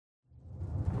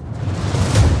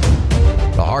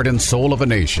heart and soul of a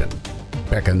nation,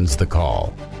 beckons the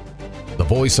call. The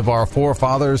voice of our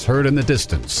forefathers heard in the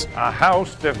distance. A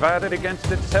house divided against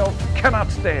itself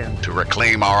cannot stand. To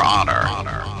reclaim our honor,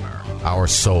 our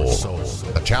soul.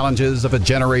 The challenges of a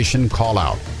generation call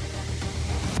out.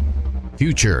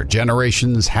 Future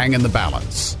generations hang in the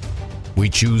balance. We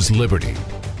choose liberty.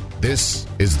 This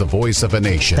is the voice of a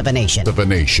nation. Of a nation. Of a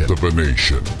nation. Of a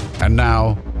nation. And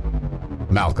now,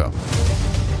 Malcolm.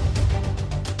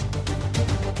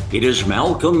 It is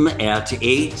Malcolm at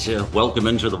 8. Welcome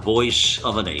into the voice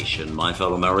of a nation, my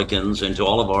fellow Americans, and to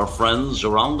all of our friends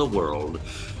around the world.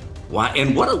 Why,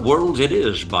 and what a world it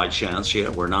is, by chance. Yeah,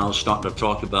 we're now starting to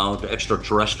talk about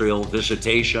extraterrestrial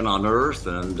visitation on Earth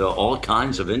and all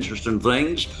kinds of interesting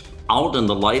things out in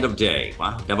the light of day.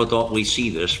 Wow, never thought we'd see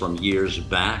this from years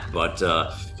back, but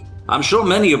I'm sure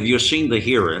many of you have seen the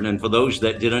hearing, and for those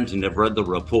that didn't and have read the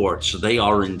reports, they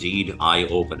are indeed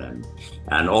eye-opening.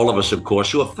 And all of us, of course,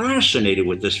 who are fascinated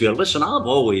with this field. Listen, I've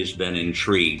always been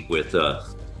intrigued with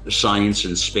science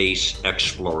and space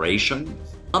exploration.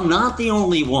 I'm not the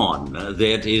only one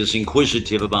that is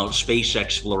inquisitive about space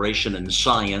exploration and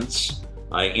science.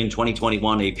 In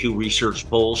 2021, a Pew Research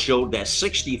poll showed that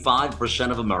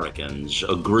 65% of Americans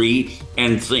agree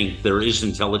and think there is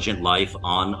intelligent life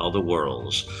on other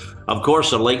worlds. Of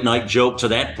course, a late night joke to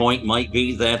that point might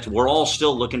be that we're all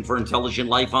still looking for intelligent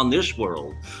life on this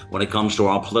world when it comes to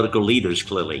our political leaders,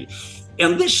 clearly.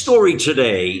 And this story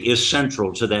today is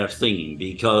central to that theme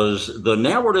because the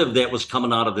narrative that was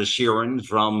coming out of this hearing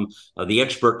from the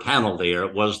expert panel there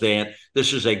was that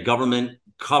this is a government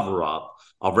cover-up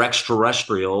of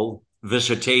extraterrestrial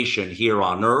visitation here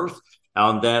on Earth,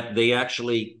 and that they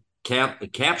actually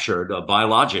captured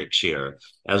Biologics here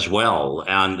as well.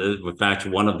 And in fact,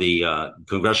 one of the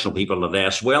congressional people had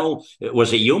asked, well,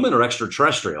 was it human or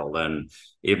extraterrestrial? And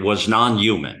it was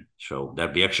non-human. So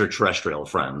that'd be extraterrestrial,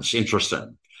 friends.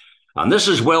 Interesting. And this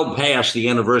is well past the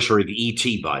anniversary of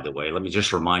ET, by the way. Let me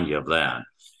just remind you of that.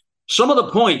 Some of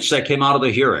the points that came out of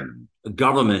the hearing: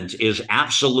 government is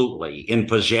absolutely in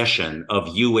possession of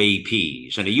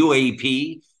UAPs. And a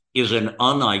UAP is an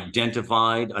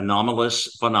unidentified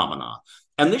anomalous phenomena.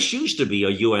 And this used to be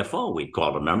a UFO, we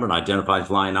call it, remember, an identified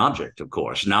flying object, of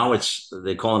course. Now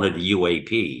they're calling it a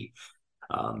UAP.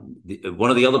 One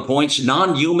of the other points,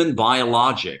 non-human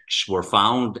biologics were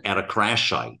found at a crash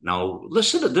site. Now,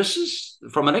 listen to this is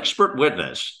from an expert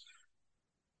witness,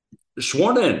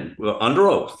 sworn in under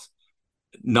oath.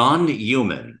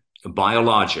 Non-human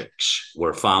biologics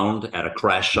were found at a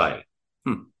crash site.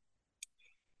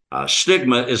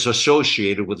 Stigma is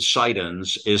associated with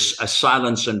sightings is a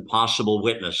silence and possible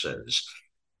witnesses.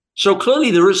 So clearly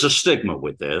there is a stigma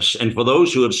with this. And for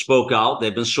those who have spoke out,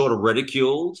 they've been sort of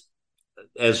ridiculed,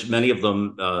 as many of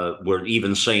them were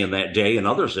even saying that day, and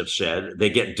others have said, they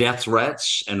get death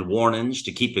threats and warnings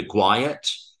to keep it quiet.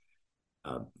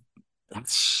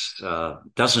 That's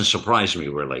doesn't surprise me,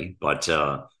 really. But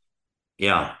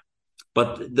yeah.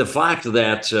 But the fact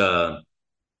that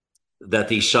that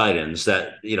these sightings,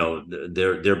 that, you know,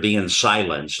 they're being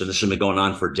silenced, and this has been going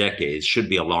on for decades, should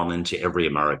be alarming to every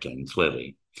American,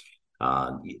 clearly.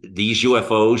 These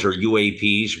UFOs or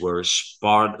UAPs were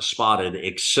spotted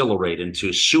accelerating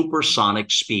to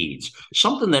supersonic speeds,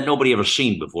 something that nobody ever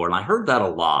seen before. And I heard that a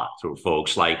lot through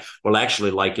folks like, well, actually,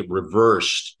 like it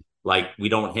reversed, like we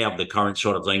don't have the current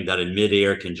sort of thing that in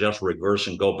midair can just reverse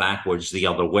and go backwards the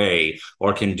other way,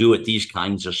 or can do at these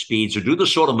kinds of speeds, or do the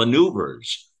sort of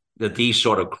maneuvers that these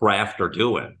sort of craft are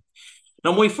doing.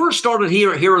 Now, when we first started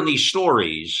hearing these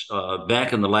stories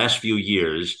back in the last few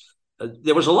years,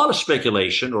 there was a lot of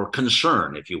speculation or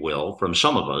concern, if you will, from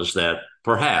some of us that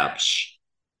perhaps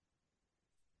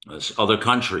other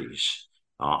countries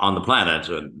on the planet,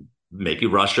 maybe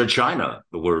Russia, China,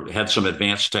 had some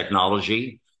advanced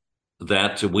technology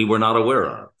that we were not aware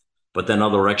of. But then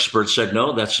other experts said,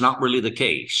 no, that's not really the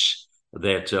case,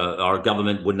 that our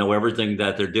government would know everything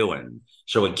that they're doing.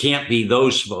 So it can't be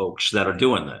those folks that are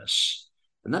doing this.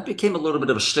 And that became a little bit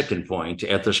of a sticking point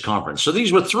at this conference. So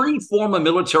these were three former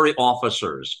military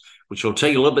officers, which we'll tell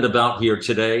you a little bit about here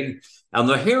today. And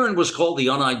the hearing was called The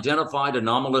Unidentified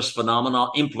Anomalous Phenomena: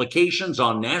 Implications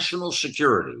on National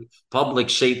Security, Public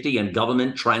Safety, and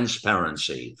Government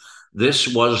Transparency.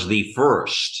 This was the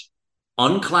first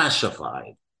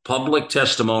unclassified public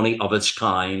testimony of its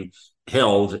kind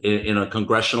held in a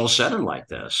congressional setting like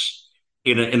this,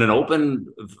 in an open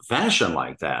fashion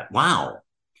like that. Wow.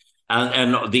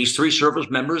 And these three service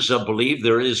members believe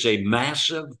there is a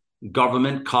massive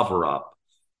government cover-up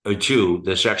to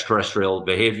this extraterrestrial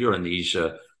behavior and these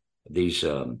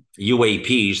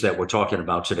UAPs that we're talking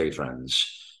about today, friends.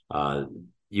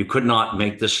 You could not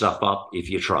make this stuff up if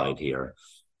you tried here.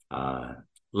 Uh,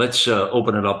 let's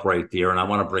open it up right there, and I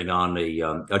want to bring on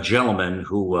a gentleman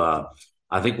who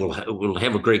I think we'll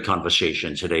have a great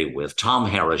conversation today with. Tom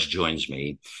Harris joins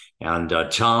me, and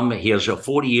Tom, he has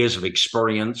 40 years of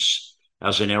experience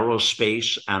as an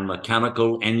aerospace and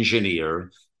mechanical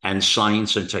engineer and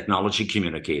science and technology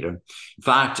communicator.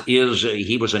 Fact is,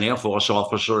 he was an Air Force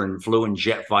officer and flew in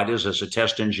jet fighters as a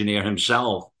test engineer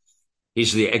himself.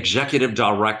 He's the executive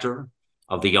director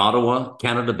of the Ottawa,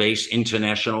 Canada-based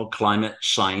International Climate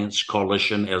Science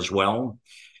Coalition as well.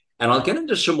 And I'll get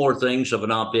into some more things of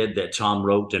an op-ed that Tom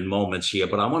wrote in moments here,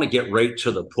 but I want to get right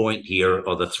to the point here,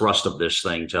 or the thrust of this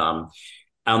thing, Tom.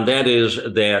 And that is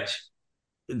that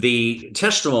the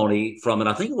testimony from, and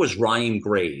I think it was Ryan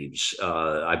Graves,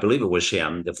 I believe it was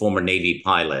him, the former Navy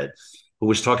pilot, who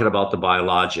was talking about the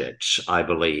biologics, I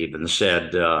believe, and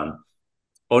said,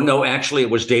 oh, no, actually, it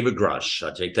was David Grush.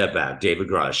 I take that back. David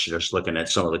Grush, just looking at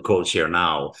some of the quotes here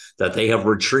now, that they have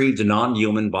retrieved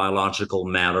non-human biological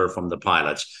matter from the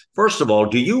pilots. First of all,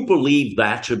 do you believe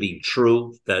that to be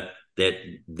true, that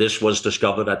this was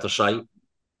discovered at the site?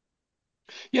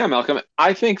 Yeah, Malcolm,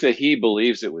 I think that he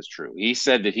believes it was true. He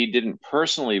said that he didn't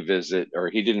personally visit or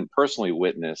he didn't personally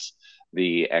witness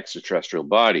the extraterrestrial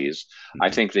bodies. I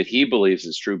Mm-hmm. think that he believes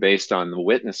it's true based on the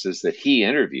witnesses that he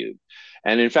interviewed.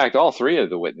 And in fact, all three of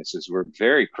the witnesses were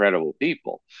very credible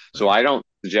people. So Right. I don't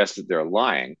suggest that they're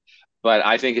lying, but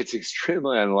I think it's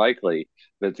extremely unlikely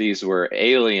that these were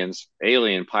alien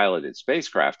piloted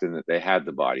spacecraft and that they had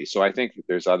the body. So I think that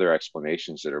there's other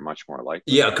explanations that are much more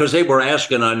likely. Yeah, because they were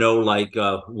asking, I know, like,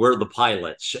 where are the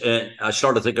pilots? And I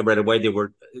started thinking right away, they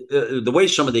were, the way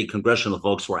some of the congressional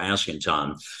folks were asking,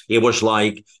 Tom, it was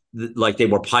like they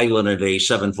were piloting a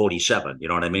 747. You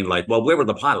know what I mean? Like, well, where were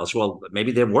the pilots? Well,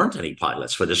 maybe there weren't any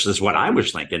pilots for this, is what I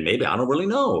was thinking. Maybe, I don't really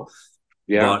know.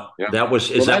 Yeah, But yeah. is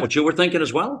Well, that that what you were thinking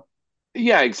as well?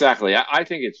 Yeah, exactly. I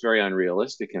think it's very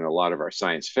unrealistic in a lot of our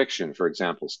science fiction, for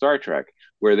example, Star Trek,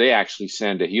 where they actually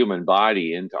send a human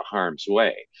body into harm's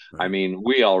way. I Right. mean,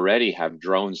 we already have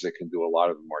drones that can do a lot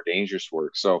of the more dangerous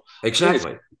work. So I think it's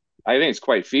Exactly. I think it's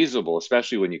quite feasible,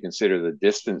 especially when you consider the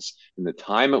distance and the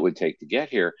time it would take to get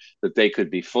here, that they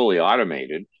could be fully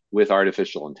automated with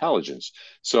artificial intelligence.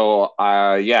 So,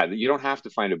 yeah, you don't have to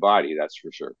find a body, that's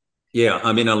for sure. Yeah,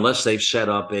 I mean, unless they've set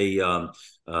up a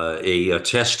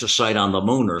test site on the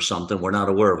moon or something, we're not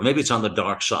aware of. Maybe it's on the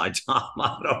dark side, Tom.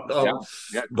 I don't Yeah, know,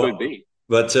 yeah, it could but be.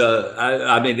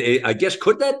 I mean, I guess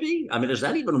could that be? I mean, is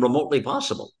that even remotely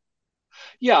possible?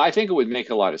 Yeah, I think it would make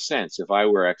a lot of sense if I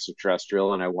were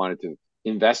extraterrestrial and I wanted to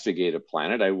investigate a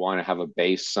planet. I want to have a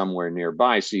base somewhere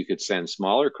nearby so you could send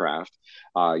smaller craft,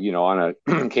 on an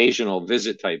occasional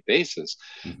visit type basis.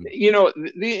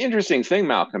 Mhm. The interesting thing,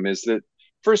 Malcolm, is that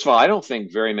first of all, I don't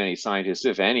think very many scientists,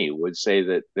 if any, would say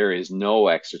that there is no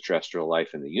extraterrestrial life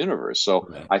in the universe. So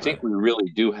Right, I think right. we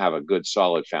really do have a good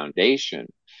solid foundation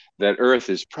that Earth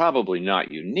is probably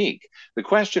not unique. The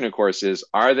question, of course, is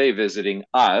are they visiting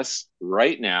us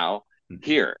right now Mhm.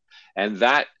 here? And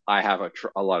that I have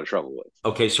a lot of trouble with.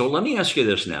 Okay, so let me ask you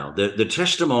this now: the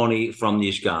testimony from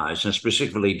these guys, and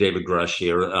specifically David Grush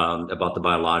here, about the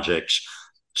biologics.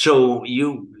 So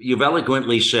you've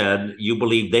eloquently said you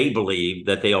believe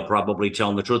that they are probably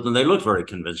telling the truth, and they look very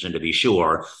convincing to be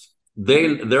sure.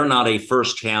 Mm-hmm. They're not a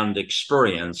firsthand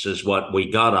experience, is what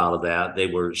we got out of that. They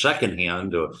were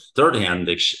secondhand or third-hand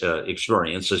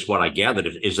experience, is what I gathered.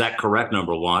 Is that correct?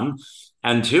 Number one,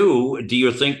 and two, do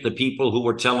you think the people who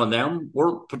were telling them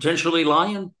were potentially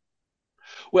lying?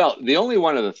 Well, the only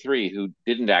one of the three who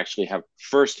didn't actually have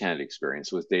firsthand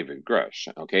experience was David Grush.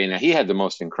 Okay, now he had the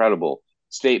most incredible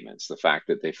statements. The fact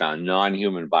that they found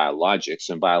non-human biologics,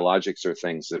 and biologics are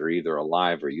things that are either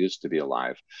alive or used to be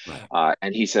alive. Right.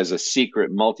 And he says a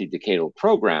secret multi-decadal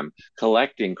program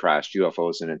collecting crashed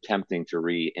UFOs and attempting to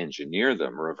re-engineer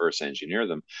them, reverse engineer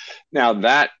them. Now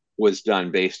that was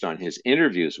done based on his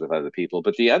interviews with other people,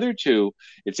 but the other two,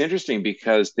 it's interesting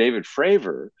because David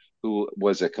Fravor, who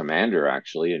was a commander,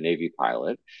 actually, a Navy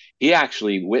pilot, he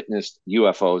actually witnessed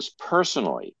UFOs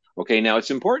personally. Okay, now it's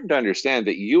important to understand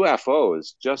that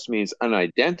UFOs just means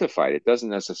unidentified. It doesn't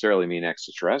necessarily mean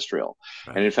extraterrestrial.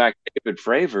 And in Right. fact, David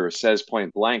Fravor says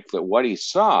point blank that what he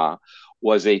saw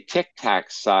was a tic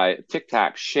tac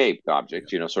shaped object,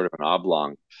 sort of an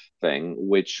oblong thing,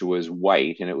 which was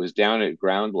white and it was down at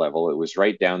ground level. It was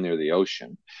right down near the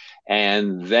ocean.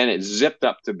 And then it zipped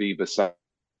up to be beside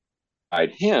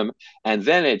him, and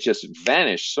then it just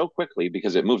vanished so quickly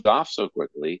because it moved off so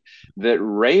quickly that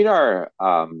radar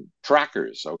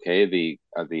trackers, okay, the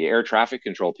air traffic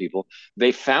control people,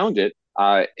 they found it.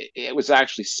 It was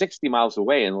actually 60 miles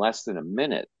away in less than a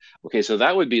minute. Okay, so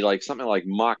that would be like something like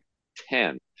Mach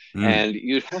 10, Mm. and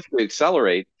you'd have to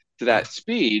accelerate. to that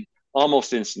speed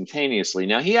almost instantaneously.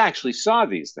 Now, he actually saw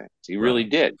these things. He really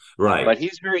did. Right. But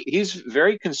he's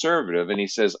very conservative, and he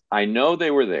says, I know they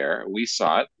were there. We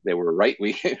saw it. They were right.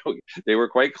 They were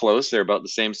quite close. They're about the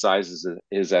same size as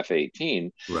his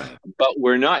F-18. Right. But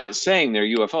we're not saying they're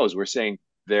UFOs. We're saying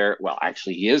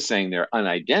actually, he is saying they're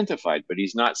unidentified, but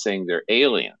he's not saying they're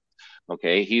alien.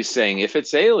 Okay. He's saying if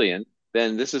it's alien,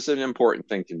 then this is an important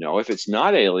thing to know. If it's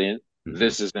not alien,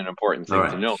 this is an important thing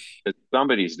to know that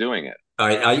somebody's doing it.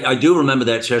 I do remember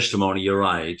that testimony. You're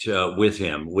right, with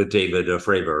David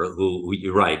Fravor, who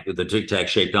you're right, with the tic tac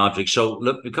shaped object. So,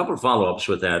 look, a couple of follow ups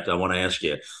with that I want to ask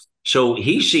you. So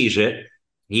he sees it.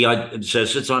 He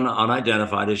says it's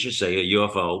unidentified, as you say, a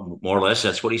UFO, more or less.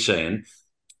 That's what he's saying.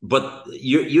 But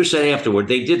you said afterward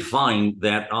they did find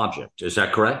that object. Is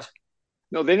that correct?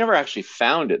 No, they never actually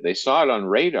found it. They saw it on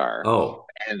radar. Oh,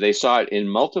 and they saw it in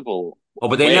multiple. Oh,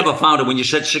 but they never found it. When you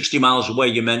said 60 miles away,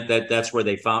 you meant that's where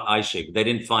they found. I see. But they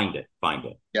didn't find it.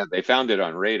 Yeah, they found it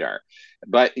on radar.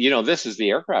 But, this is the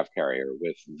aircraft carrier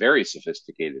with very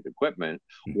sophisticated equipment,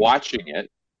 watching it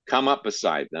come up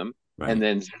beside them, and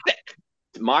then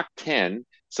Mach 10,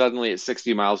 suddenly it's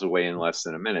 60 miles away in less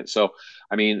than a minute. So,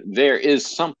 I mean, there is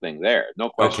something there. No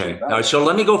question. Okay. All right. So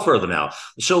let me go further now.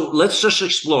 So let's just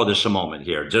explore this a moment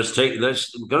here. We're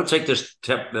going to take this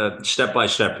step by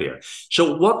step here.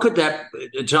 So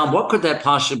Tom, what could that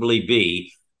possibly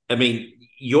be? I mean,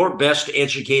 your best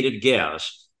educated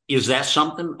guess, is that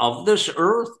something of this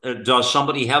earth? Does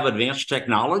somebody have advanced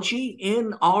technology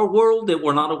in our world that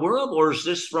we're not aware of? Or is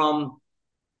this from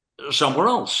somewhere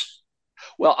else?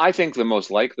 Well, I think the most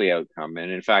likely outcome,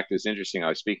 and in fact, it's interesting. I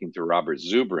was speaking to Robert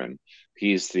Zubrin.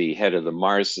 He's the head of the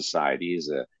Mars Society. He's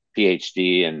a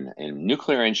PhD in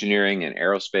nuclear engineering and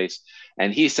aerospace.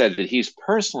 And he said that he's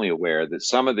personally aware that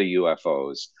some of the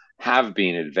UFOs have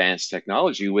been advanced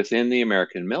technology within the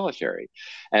American military.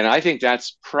 And I think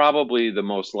that's probably the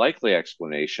most likely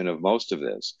explanation of most of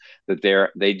this, that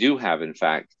they do have, in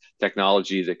fact,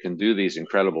 technology that can do these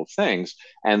incredible things,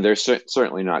 and they're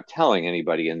certainly not telling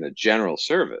anybody in the general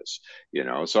service,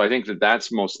 So I think that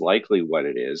that's most likely what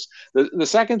it is. The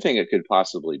second thing it could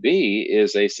possibly be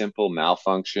is a simple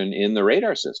malfunction in the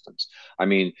radar systems. I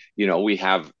mean, we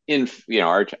have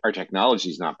our technology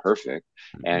is not perfect,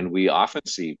 and we often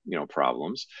see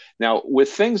problems. Now, with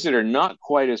things that are not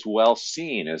quite as well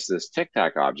seen as this Tic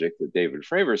Tac object that David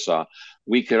Fravor saw,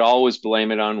 we could always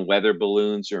blame it on weather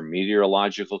balloons or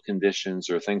meteorological conditions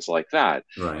or things like that.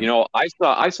 Right.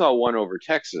 I saw one over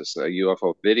Texas, a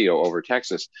UFO video over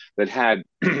Texas that had,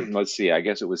 let's see, I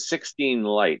guess it was 16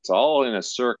 lights all in a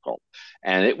circle,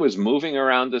 and it was moving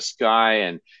around the sky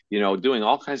and, doing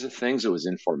all kinds of things. It was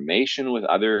in formation with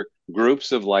other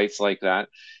groups of lights like that.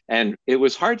 And it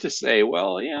was hard to say,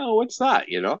 well, what's that,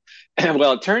 And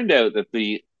well, it turned out that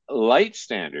the light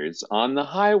standards on the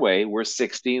highway were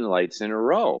 16 lights in a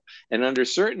row, and under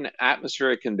certain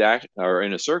atmospheric conditions, or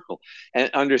in a circle,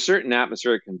 and under certain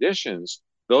atmospheric conditions,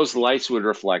 those lights would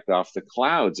reflect off the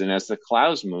clouds, and as the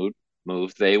clouds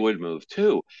moved, they would move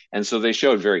too. And so they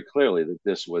showed very clearly that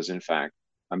this was in fact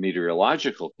a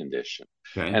meteorological condition.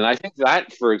 Okay. And I think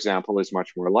that, for example, is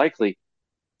much more likely.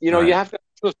 You have to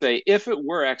also say, if it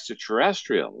were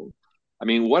extraterrestrial, I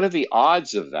mean, what are the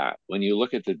odds of that when you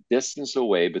look at the distance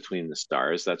away between the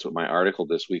stars? That's what my article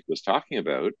this week was talking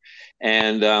about.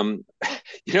 And,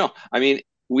 I mean,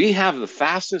 we have the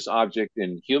fastest object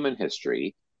in human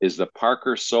history is the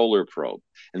Parker Solar Probe.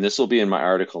 And this will be in my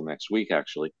article next week,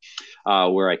 actually,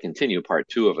 where I continue part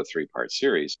 2 of a 3-part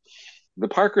series. The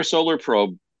Parker Solar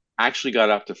Probe actually got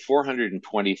up to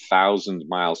 420,000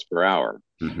 miles per hour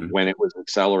when it was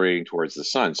accelerating towards the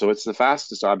sun. So it's the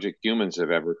fastest object humans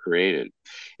have ever created.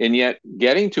 And yet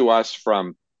getting to us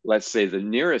from, let's say, the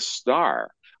nearest star,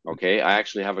 okay, I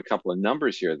actually have a couple of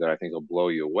numbers here that I think will blow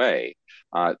you away.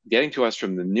 Getting to us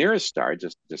from the nearest star,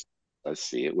 just let's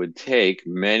see, it would take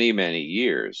many, many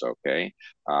years, okay?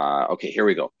 Okay, here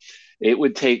we go. It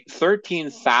would take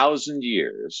 13,000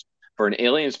 years for an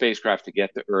alien spacecraft to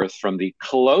get to Earth from the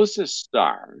closest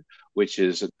star, which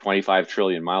is 25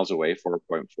 trillion miles away,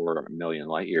 4.4 million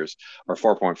light years, or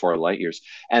 4.4 light years.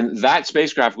 And that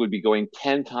spacecraft would be going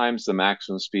 10 times the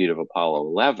maximum speed of Apollo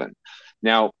 11.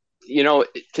 Now,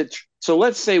 so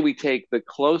let's say we take the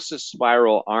closest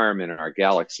spiral arm in our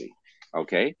galaxy,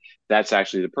 okay? That's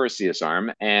actually the Perseus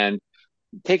arm, and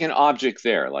take an object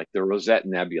there, like the Rosette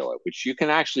Nebula, which you can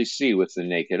actually see with the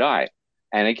naked eye.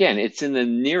 And again, it's in the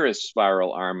nearest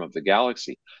spiral arm of the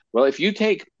galaxy. Well, if you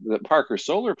take the Parker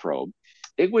Solar Probe,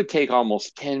 it would take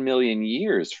almost 10 million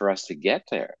years for us to get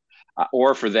there,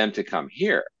 or for them to come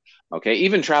here. Okay,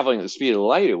 even traveling at the speed of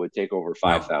light, it would take over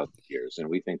 5,000 years. years, and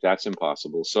we think that's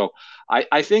impossible. So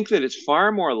I think that it's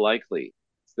far more likely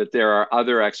that there are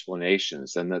other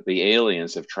explanations and that the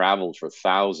aliens have traveled for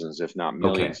thousands, if not Okay.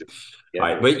 millions. All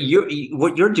right, but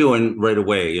what you're doing right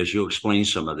away as you explain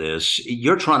some of this,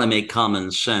 you're trying to make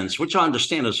common sense, which I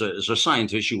understand as a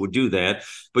scientist you would do that,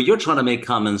 but you're trying to make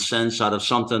common sense out of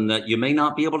something that you may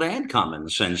not be able to add common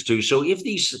sense to. So if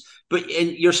these,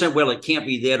 and you're saying, well, it can't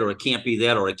be that, or it can't be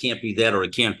that, or it can't be that, or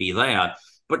it can't be that.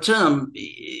 But Tim,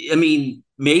 I mean,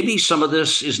 maybe some of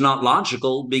this is not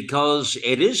logical because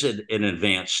it is an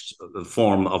advanced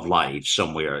form of life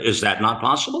somewhere. Is that not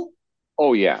possible?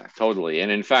 Oh yeah, totally.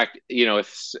 And in fact,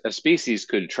 if a species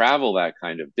could travel that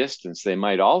kind of distance, they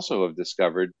might also have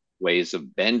discovered ways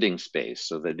of bending space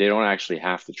so that they don't actually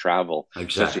have to travel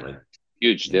such a Exactly.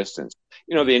 huge Yeah. distance.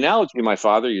 The analogy my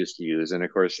father used to use, and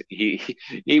of course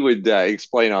he would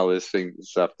explain all this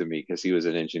stuff to me because he was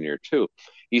an engineer too.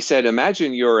 He said,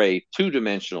 imagine you're a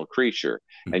two-dimensional creature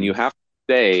and you Mhm. have to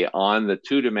stay on the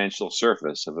two-dimensional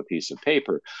surface of a piece of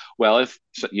paper. Well, if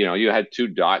you had two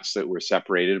dots that were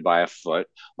separated by a foot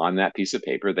on that piece of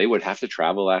paper, they would have to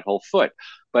travel that whole foot.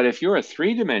 But if you're a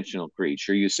three-dimensional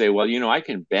creature, you say, well, I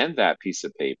can bend that piece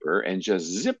of paper and just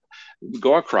zip,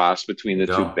 go across between There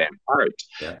you the two go. bent parts.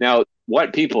 Yeah. Now,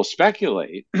 what people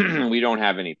speculate, we don't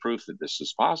have any proof that this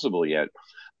is possible yet,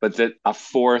 but that a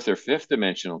fourth or fifth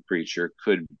dimensional creature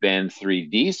could bend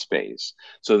 3D space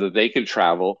so that they could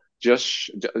travel just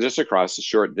across a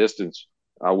short distance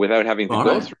without having to All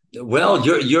go right. through. Well,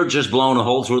 you're just blowing a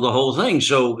hole through the whole thing.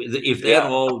 So if that Yeah.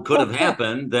 all could have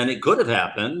happened, then it could have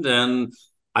happened. And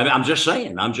I'm just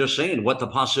saying what the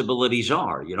possibilities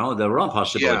are. There are Yeah.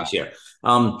 possibilities here.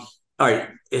 All right,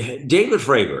 David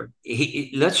Fravor.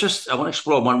 I want to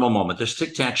explore one more moment. This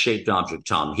tic tac shaped object,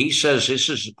 Tom. He says this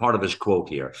is part of his quote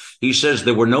here. He says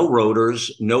there were no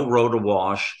rotors, no rotor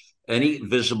wash, any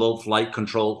visible flight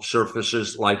control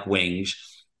surfaces like wings.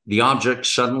 The object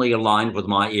suddenly aligned with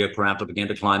my aircraft and began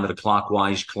to climb at a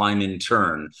clockwise climb in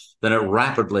turn. Then it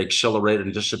rapidly accelerated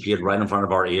and disappeared right in front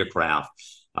of our aircraft.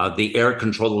 The air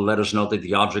controller let us know that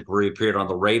the object reappeared on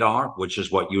the radar, which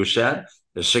is what you said,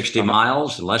 is 60 Uh-huh.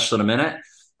 miles in less than a minute,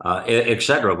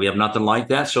 etc. We have nothing like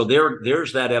that. So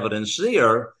there's that evidence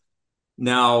there.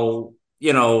 Now,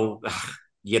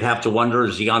 you'd have to wonder,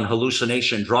 is he on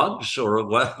hallucination drugs or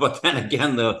what? But then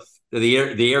again,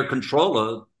 the air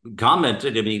controller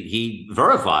commented, I mean, he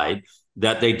verified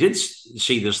that they did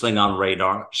see this thing on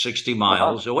radar 60 Uh-huh.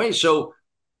 miles away. So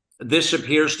this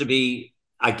appears to be,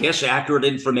 I guess, accurate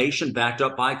information backed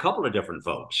up by a couple of different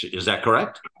folks. Is that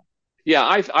correct? Yeah,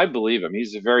 I believe him.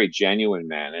 He's a very genuine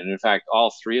man. And in fact,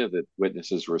 all three of the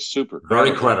witnesses were super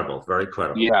Very credible. credible, very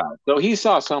credible. Yeah. So he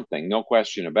saw something, no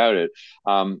question about it.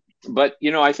 But,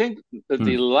 I think that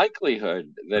the Hmm.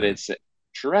 likelihood that Right. it's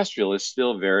terrestrial is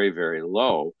still very, very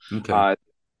low. Okay. Uh,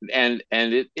 and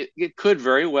it could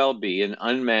very well be an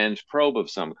unmanned probe of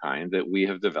some kind that we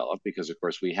have developed because, of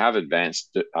course, we have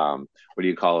advanced, what do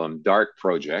you call them, dark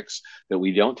projects that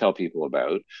we don't tell people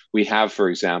about. We have, for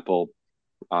example,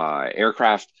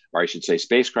 aircraft, or I should say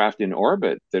spacecraft in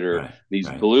orbit that are Right. these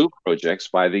Right. blue projects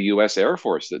by the US Air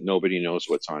Force that nobody knows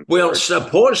what's on Well, board.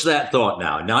 suppose that thought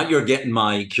now. Now you're getting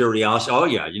my curiosity. Oh,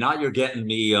 yeah. Now you're getting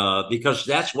me because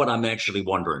that's what I'm actually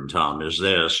wondering, Tom, is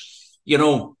this.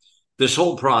 This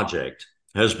whole project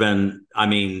has been, I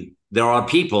mean, there are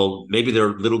people, maybe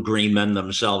they're little green men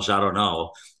themselves, I don't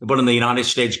know, but in the United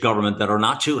States government that are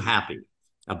not too happy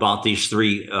about these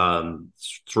three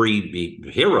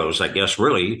heroes, I guess,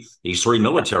 really, these three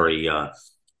military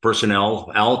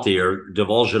personnel out there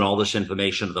divulging all this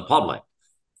information to the public.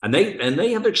 And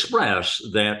they have expressed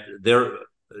that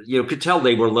could tell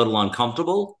they were a little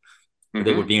uncomfortable.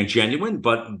 They were Mm-hmm. being genuine,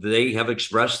 but they have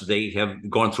expressed they have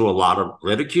gone through a lot of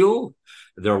ridicule.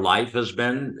 Their life has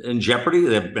been in jeopardy.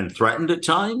 They've been threatened at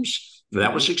times. That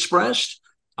Mm-hmm. was expressed.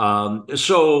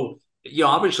 So,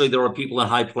 obviously there are people in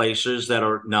high places that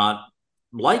are not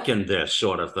liking this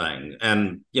sort of thing.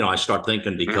 And, I start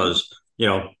thinking Mm-hmm. because,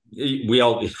 we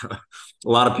all, a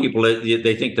lot of people,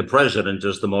 they think the president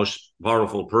is the most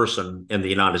powerful person in the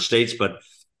United States, but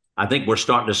I think we're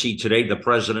starting to see today the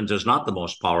president is not the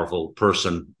most powerful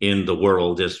person in the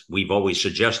world, as we've always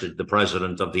suggested the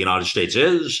president of the United States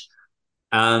is.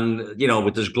 And,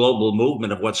 with this global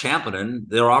movement of what's happening,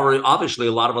 there are obviously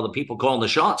a lot of other people calling the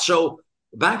shots. So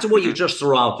back to what you Mm-hmm. just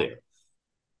threw out there,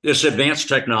 this advanced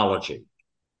technology.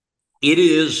 It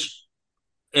is,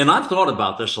 and I've thought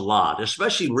about this a lot,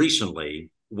 especially recently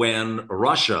when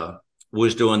Russia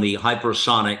was doing the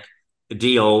hypersonic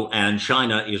deal and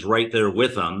China is right there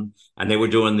with them. And they were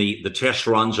doing the test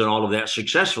runs and all of that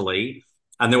successfully.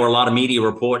 And there were a lot of media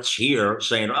reports here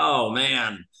saying, oh,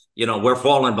 man, we're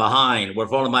falling behind. We're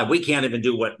falling behind. We can't even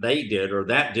do what they did or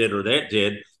that did or that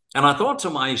did. And I thought to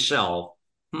myself,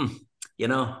 you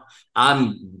know,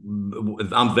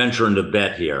 I'm venturing to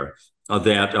bet here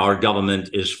that our government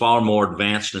is far more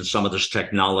advanced in some of this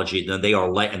technology than they are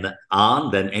letting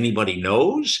on, than anybody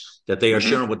knows, that they are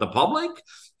sharing with the public,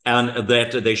 and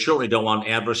that they surely don't want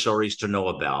adversaries to know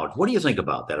about. What do you think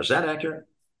about that? Is that accurate?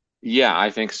 Yeah, I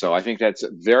think so. I think that's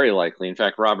very likely. In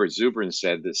fact, Robert Zubrin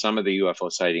said that some of the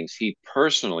UFO sightings, he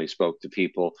personally spoke to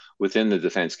people within the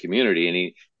defense community, and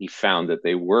he found that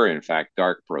they were, in fact,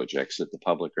 dark projects that the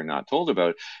public are not told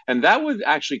about. And that would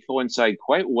actually coincide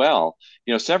quite well.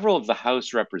 Several of the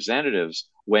House representatives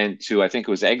went to, I think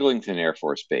it was Eglinton Air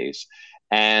Force Base,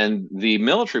 and the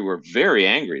military were very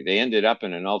angry. They ended up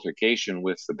in an altercation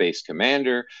with the base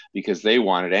commander because they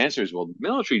wanted answers. Well, the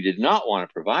military did not want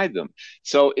to provide them.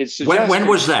 So it suggests when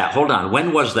was that? Hold on.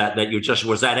 When was that you just,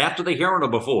 was that after the hearing or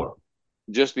before?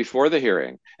 just before the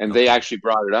hearing, and they Okay. actually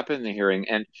brought it up in the hearing.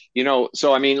 And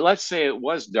so I mean, let's say it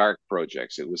was dark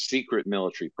projects, it was secret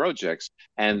military projects,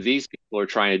 and these people are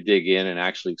trying to dig in and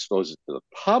actually expose it to the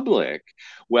public.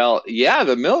 Well, yeah,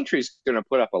 the military's going to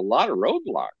put up a lot of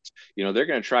roadblocks. They're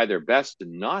going to try their best to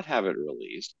not have it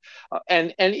released.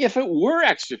 And if it were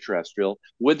extraterrestrial,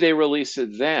 would they release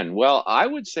it then? Well, I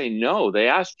would say no. They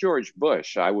asked George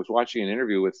Bush. I was watching an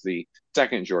interview with the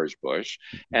second George Bush,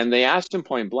 and they asked him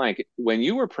point blank, when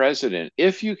you were president,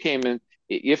 if you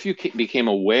became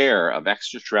aware of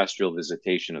extraterrestrial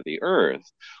visitation of the Earth,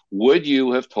 would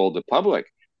you have told the public?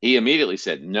 He immediately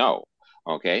said no.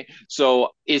 Okay, so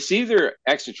it's either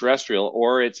extraterrestrial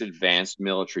or it's advanced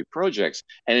military projects,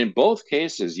 and in both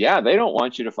cases, yeah, they don't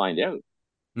want you to find out.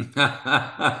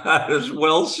 That is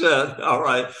well said. All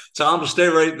right, Tom, stay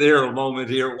right there a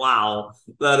moment here. Wow,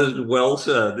 that is well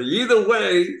said. Either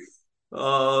way,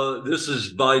 this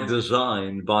is by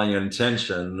design, by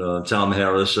intention. Tom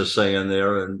Harris is saying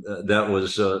there, and that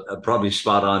was probably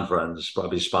spot on, friends.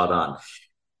 Probably spot on.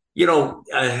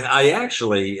 I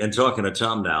actually, in talking to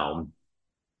Tom now,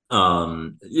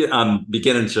 yeah, I'm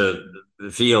beginning to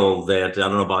feel that, I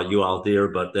don't know about you out there,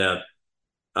 but that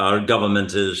our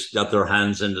government has got their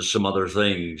hands into some other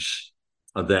things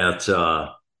that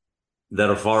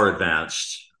are far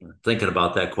advanced. Thinking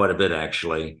about that quite a bit,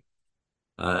 actually.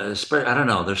 I don't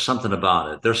know. There's something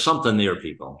about it. There's something there,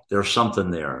 people. There's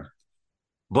something there.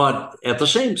 But at the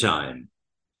same time,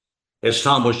 as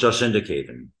Tom was just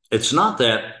indicating, it's not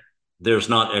that there's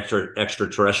not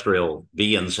extraterrestrial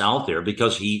beings out there,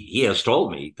 because he has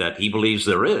told me that he believes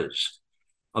there is,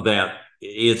 that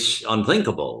it's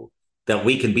unthinkable that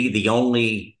we can be the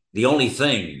only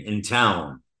thing in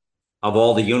town of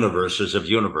all the universes of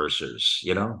universes,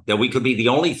 that we could be the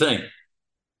only thing.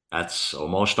 That's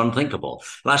almost unthinkable.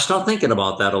 And I start thinking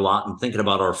about that a lot, and thinking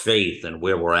about our faith and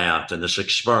where we're at and this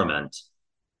experiment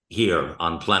here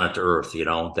on planet Earth,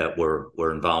 that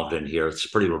we're involved in here. It's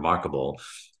pretty remarkable.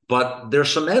 But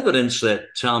there's some evidence that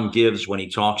Tom gives when he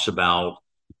talks about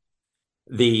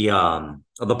the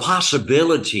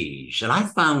possibilities, and I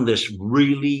found this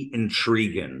really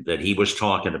intriguing that he was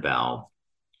talking about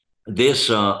this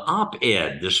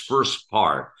op-ed. This first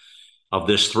part of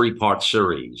this three-part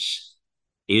series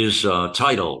is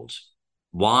titled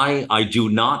 "Why I Do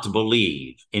Not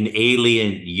Believe in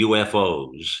Alien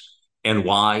UFOs and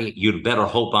Why You'd Better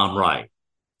Hope I'm Right."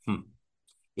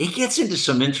 He gets into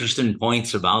some interesting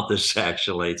points about this,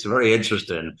 actually. It's very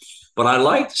interesting. But I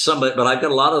liked some of it, but I've got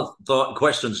a lot of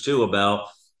questions too about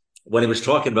when he was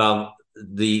talking about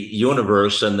the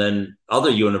universe and then other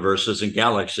universes and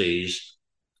galaxies.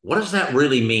 What does that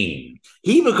really mean?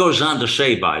 He even goes on to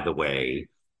say, by the way,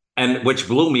 and which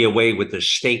blew me away with this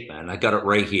statement. I got it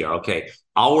right here. Okay.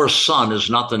 Our sun is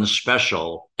nothing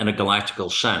special in a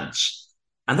galactical sense.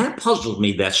 And that puzzled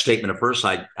me, that statement at first.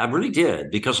 I really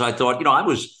did, because I thought, I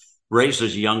was raised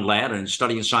as a young lad and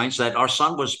studying science, that our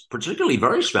sun was particularly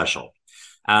very special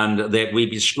and that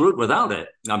we'd be screwed without it.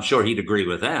 I'm sure he'd agree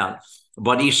with that.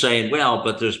 But he's saying, well,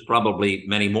 but there's probably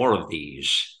many more of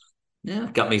these. Yeah,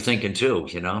 got me thinking too,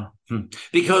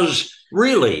 because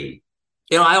really,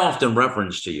 I often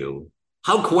reference to you,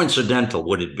 how coincidental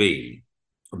would it be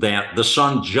that the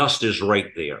sun just is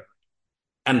right there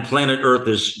and planet Earth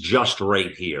is just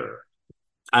right here?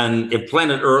 And if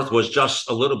planet Earth was just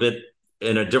a little bit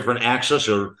in a different axis,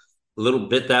 or a little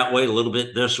bit that way, a little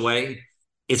bit this way,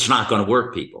 it's not going to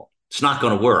work, people. It's not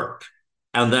going to work.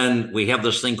 And then we have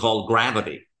this thing called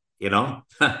gravity, and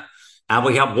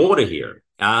we have water here,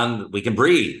 and we can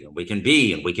breathe, and we can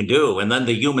be, and we can do, and then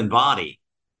the human body.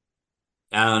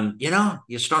 And,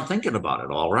 you start thinking about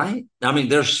it, all right? I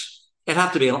mean, it'd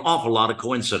have to be an awful lot of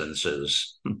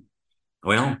coincidences.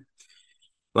 Well,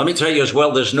 Let me tell you as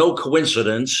well, there's no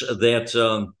coincidence that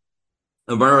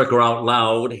America Out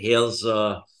Loud has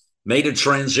made a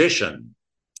transition,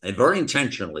 and very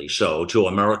intentionally so, to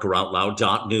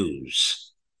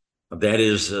AmericaOutloud.news. That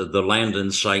is the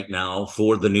landing site now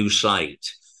for the new site.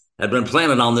 I've been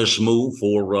planning on this move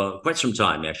for quite some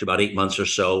time, actually, about 8 months or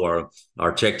so.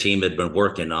 Our tech team had been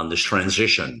working on this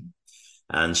transition.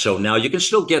 And so now you can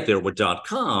still get there with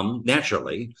 .com,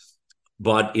 naturally,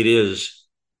 but it is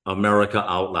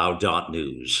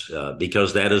AmericaOutloud.news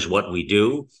because that is what we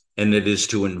do, and it is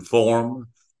to inform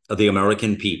the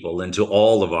American people and to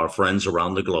all of our friends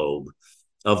around the globe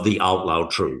of the out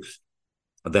loud truth.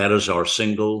 That is our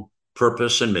single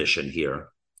purpose and mission here,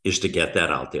 is to get that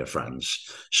out there, friends.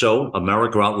 So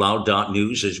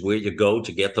AmericaOutloud.news is where you go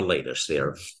to get the latest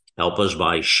there. Help us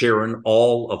by sharing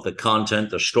all of the content,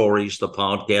 the stories, the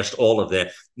podcast, all of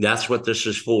that. That's what this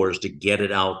is for, is to get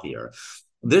it out there.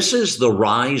 This is the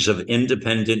rise of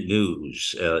independent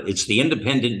news. It's the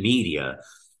independent media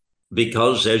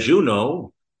because, as you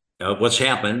know, what's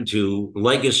happened to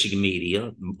legacy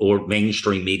media, or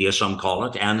mainstream media, some call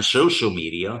it, and social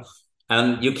media.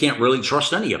 And you can't really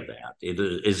trust any of that. It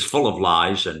is full of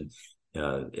lies and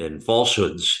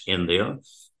falsehoods in there.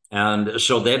 And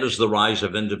so that is the rise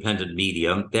of independent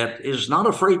media that is not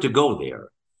afraid to go there.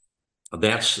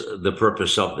 That's the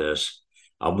purpose of this.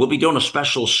 We'll be doing a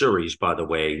special series, by the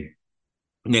way,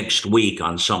 next week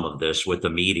on some of this with the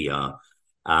media.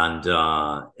 And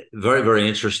very, very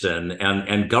interesting.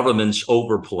 And government's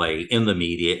overplay in the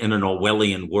media, in an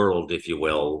Orwellian world, if you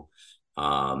will,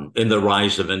 in the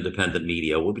rise of independent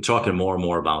media. We'll be talking more and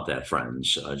more about that,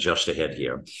 friends, just ahead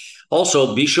here.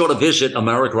 Also, be sure to visit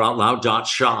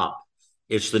AmericaOutloud.shop.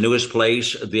 It's the newest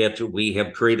place that we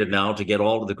have created now to get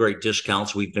all of the great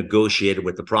discounts we've negotiated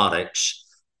with the products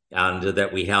and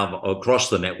that we have across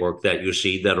the network that you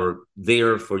see that are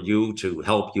there for you to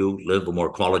help you live a more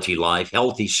quality life.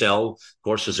 Healthy Cell, of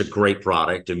course, is a great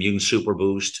product. Immune Super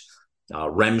Boost,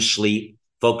 REM Sleep,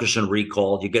 Focus and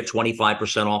Recall. You get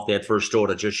 25% off that first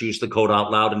order. Just use the code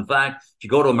OUTLOUD. In fact, if you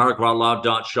go to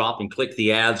AmericaOutloud.shop and click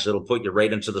the ads, it'll put you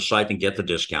right into the site and get the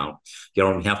discount. You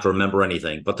don't have to remember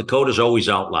anything, but the code is always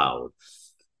OUTLOUD.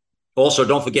 Also,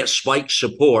 don't forget Spike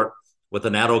Support with the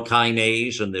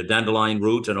nattokinase and the dandelion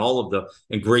root and all of the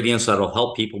ingredients that will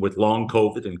help people with long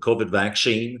COVID and COVID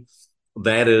vaccine.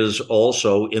 That is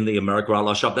also in the America Out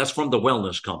Loud shop. That's from the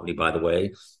Wellness Company, by the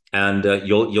way. And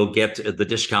you'll get the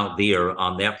discount there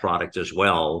on that product as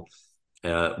well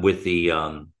with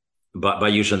the by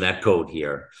using that code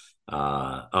here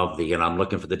and I'm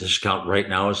looking for the discount right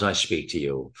now as I speak to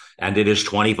you, and it is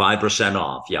 25%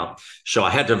 off. Yeah, so I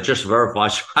had to just verify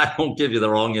so I don't give you the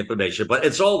wrong information, but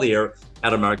it's all there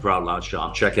at America Out Loud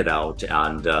shop. Check it out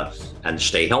and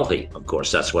stay healthy. Of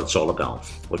course, that's what it's all about.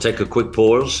 We'll take a quick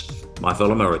pause, my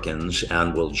fellow Americans,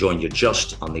 and we'll join you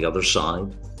just on the other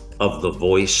side of the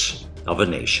voice of a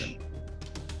nation.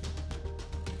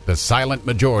 The silent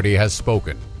majority has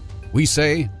spoken. We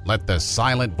say, let the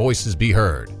silent voices be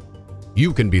heard.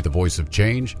 You can be the voice of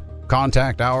change.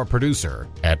 Contact our producer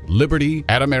at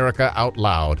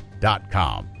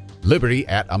liberty@americaoutloud.com.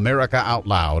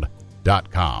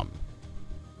 liberty@americaoutloud.com.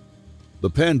 The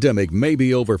pandemic may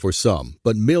be over for some,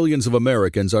 but millions of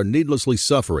Americans are needlessly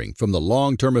suffering from the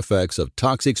long-term effects of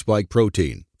toxic spike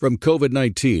protein from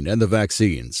COVID-19 and the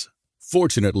vaccines.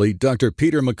 Fortunately, Dr.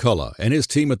 Peter McCullough and his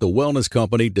team at the Wellness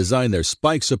Company designed their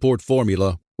spike support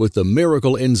formula with the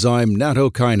miracle enzyme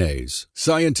nattokinase,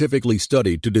 scientifically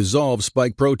studied to dissolve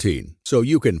spike protein so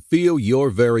you can feel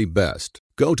your very best.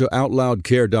 Go to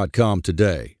OutLoudCare.com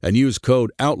today and use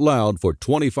code OUTLOUD for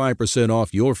 25%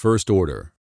 off your first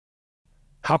order.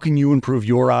 How can you improve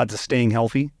your odds of staying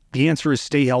healthy? The answer is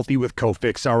stay healthy with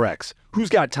Cofix RX. Who's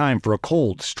got time for a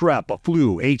cold, strep, a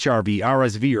flu, HRV,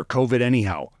 RSV, or COVID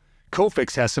anyhow?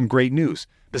 Cofix has some great news.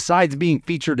 Besides being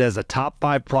featured as a top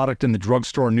 5 product in the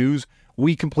drugstore news,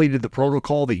 we completed the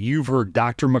protocol that you've heard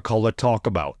Dr. McCullough talk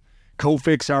about.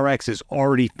 Cofix RX is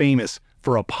already famous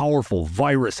for a powerful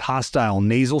virus-hostile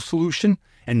nasal solution,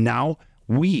 and now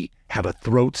we have a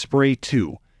throat spray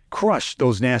too. Crush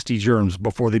those nasty germs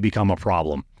before they become a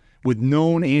problem. With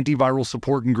known antiviral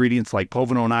support ingredients like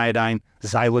povidone iodine,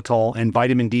 xylitol, and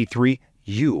vitamin D3,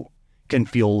 you can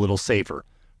feel a little safer.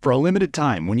 For a limited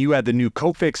time, when you add the new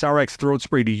Cofix RX throat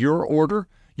spray to your order,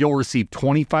 you'll receive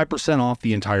 25% off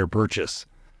the entire purchase.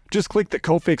 Just click the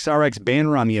Cofix RX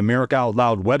banner on the America Out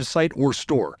Loud website or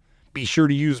store. Be sure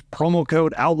to use promo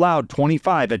code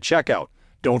OUTLOUD25 at checkout.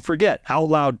 Don't forget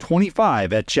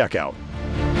OUTLOUD25 at checkout.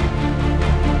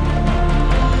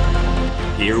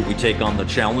 Here we take on the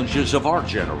challenges of our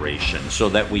generation so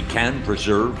that we can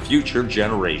preserve future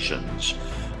generations.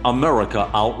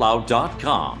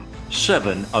 AmericaOutloud.com.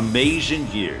 7 amazing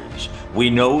years. We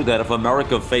know that if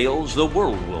America fails, the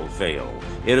world will fail.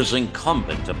 It is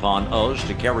incumbent upon us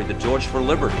to carry the torch for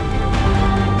liberty.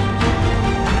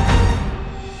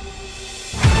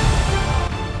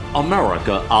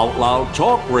 America Out Loud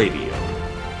Talk Radio.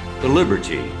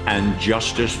 Liberty and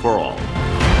justice for all.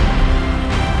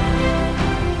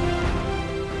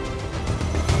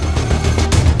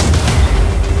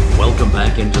 Welcome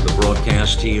back into the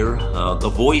broadcast here. The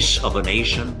Voice of a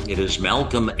Nation. It is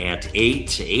Malcolm at 8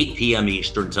 p.m.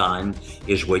 Eastern Time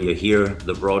is where you hear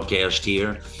the broadcast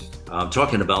here. I'm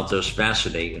talking about this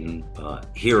fascinating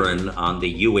hearing on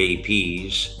the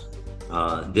UAPs.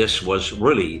 This was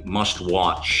really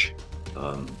must-watch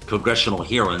congressional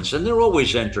hearings, and they're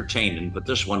always entertaining, but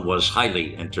this one was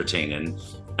highly entertaining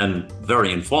and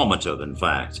very informative, in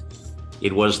fact.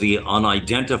 It was the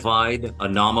unidentified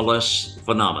anomalous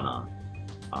phenomena,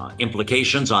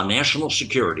 implications on national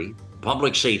security,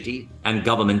 public safety, and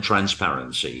government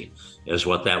transparency is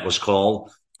what that was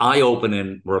called.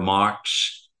 Eye-opening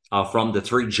remarks from the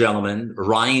 3 gentlemen.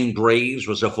 Ryan Graves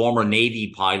was a former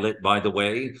Navy pilot, by the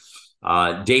way.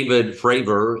 David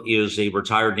Fravor is a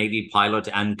retired Navy pilot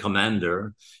and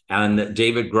commander, and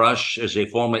David Grush is a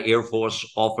former Air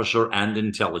Force officer and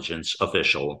intelligence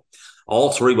official.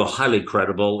 All 3 were highly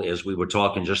credible, as we were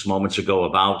talking just moments ago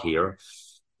about here.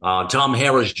 Tom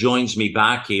Harris joins me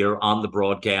back here on the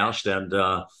broadcast, and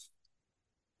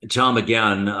Tom,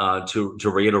 again, to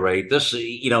reiterate this,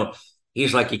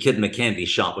 he's like a kid in a candy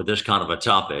shop with this kind of a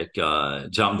topic.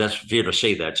 Tom, that's fair to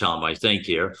say that, Tom, I think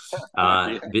here.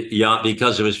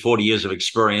 Because of his 40 years of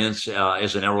experience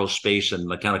as an aerospace and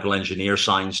mechanical engineer,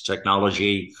 science,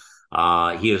 technology.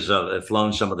 He has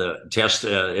flown some of the tests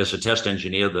as a test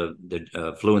engineer,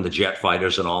 flew in the jet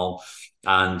fighters and all,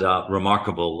 and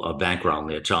remarkable background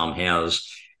there Tom has.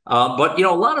 But,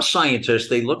 a lot of scientists,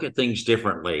 they look at things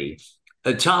differently.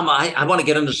 Tom, I want to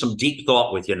get into some deep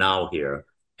thought with you now here.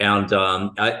 And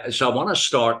so I want to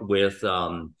start with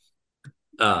some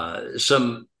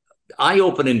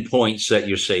eye-opening points that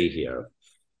you say here.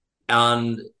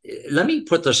 And let me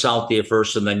put this out there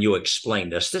first, and then you explain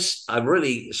this. I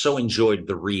really so enjoyed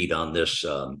the read on this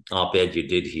op-ed you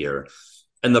did here.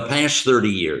 In the past 30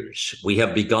 years, we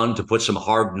have begun to put some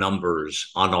hard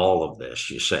numbers on all of this,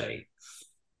 you say.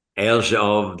 As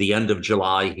of the end of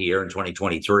July here in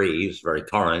 2023, it's very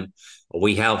current,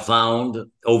 we have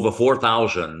found over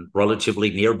 4,000 relatively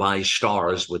nearby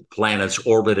stars with planets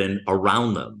orbiting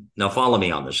around them. Now, follow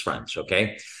me on this, friends,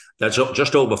 okay? That's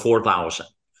just over 4,000.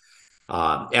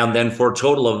 And then for a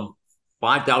total of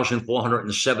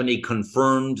 5,470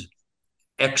 confirmed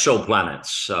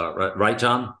exoplanets, right,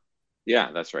 Tom?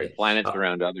 Yeah, that's right. Planets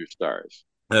around other stars.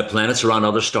 Planets around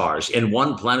other stars. In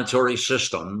one planetary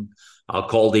system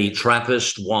called the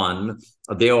TRAPPIST-1,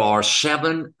 there are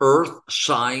 7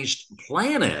 Earth-sized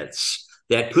planets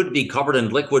that could be covered in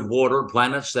liquid water,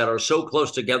 planets that are so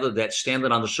close together that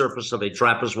standing on the surface of a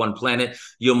TRAPPIST-1 planet,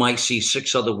 you might see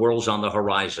 6 other worlds on the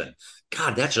horizon.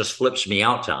 God, that just flips me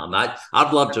out, Tom.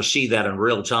 I'd love to see that in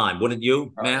real time, wouldn't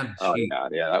you, man? Oh, yeah,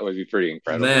 that would be pretty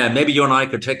incredible. Man, maybe you and I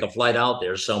could take a flight out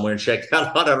there somewhere and check that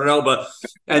out. I don't know,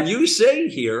 and you say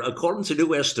here, according to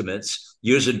new estimates,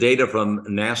 using data from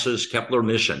NASA's Kepler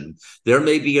mission, there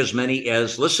may be as many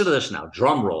as, listen to this now,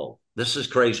 drum roll, this is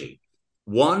crazy,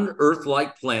 1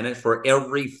 Earth-like planet for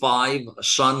every 5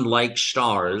 sun-like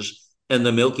stars in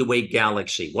the Milky Way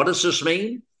galaxy. What does this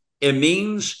mean? It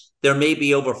means there may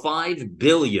be over 5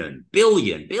 billion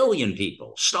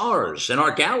people, stars in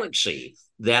our galaxy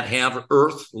that have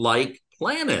Earth-like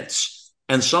planets.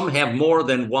 And some have more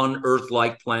than 1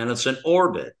 Earth-like planets in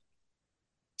orbit.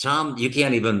 Tom, you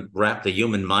can't even wrap the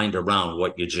human mind around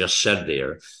what you just said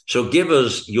there. So give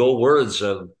us your words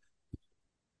of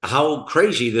how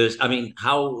crazy this,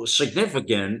 how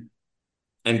significant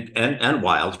and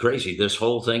wild, crazy this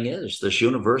whole thing is, this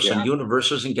universe and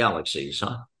universes and galaxies,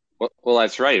 huh? Well,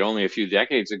 that's right. Only a few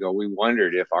decades ago, we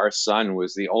wondered if our sun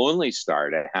was the only star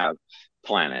to have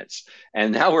planets.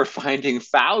 And now we're finding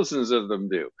thousands of them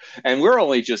do. And we're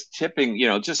only just tipping,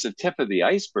 just the tip of the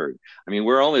iceberg.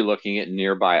 We're only looking at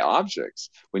nearby objects.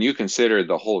 When you consider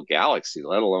the whole galaxy,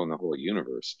 let alone the whole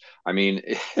universe,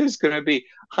 there's going to be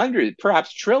hundreds,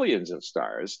 perhaps trillions of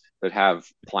stars that have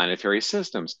planetary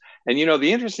systems. And,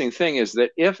 the interesting thing is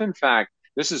that if, in fact,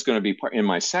 this is going to be in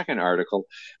my second article,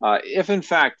 if, in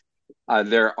fact,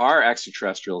 there are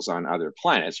extraterrestrials on other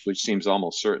planets, which seems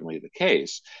almost certainly the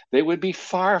case, they would be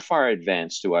far, far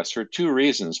advanced to us for two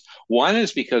reasons. One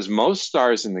is because most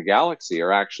stars in the galaxy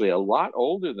are actually a lot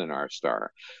older than our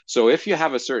star. So if you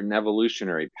have a certain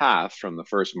evolutionary path from the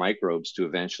first microbes to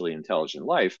eventually intelligent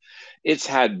life, it's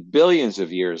had billions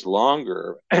of years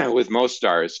longer with most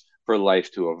stars for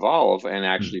life to evolve and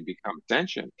actually become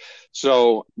sentient.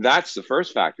 So that's the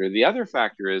first factor. The other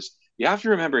factor is you have to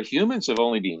remember humans have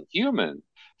only been human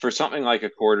for something like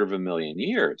 250,000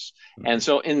 years. And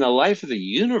so in the life of the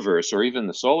universe or even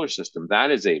the solar system, that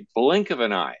is a blink of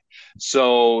an eye.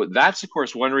 So that's, of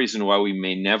course, one reason why we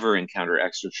may never encounter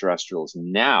extraterrestrials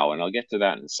now. And I'll get to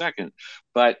that in a second.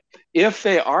 But if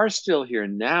they are still here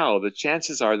now, the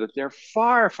chances are that they're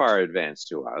far, far advanced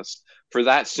to us for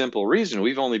that simple reason.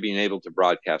 We've only been able to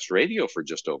broadcast radio for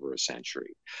just over a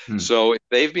century. So if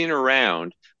they've been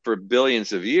around for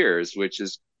billions of years, which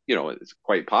is, it's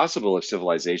quite possible if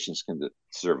civilizations can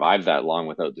survive that long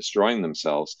without destroying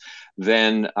themselves,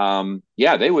 then,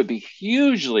 they would be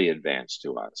hugely advanced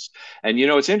to us. And,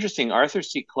 it's interesting. Arthur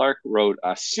C. Clarke wrote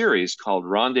a series called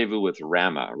Rendezvous with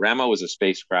Rama. Rama was a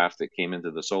spacecraft that came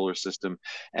into the solar system.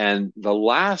 And the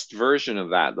last version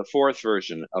of that, the fourth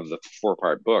version of the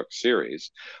 4-part book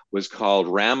series, was called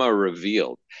Rama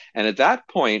Revealed. And at that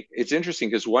point, it's interesting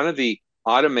because one of the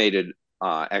automated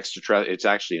it's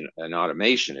actually an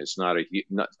automation. It's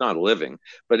not living,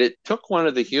 but it took one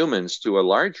of the humans to a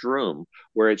large room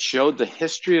where it showed the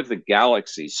history of the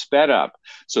galaxy sped up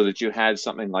so that you had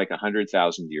something like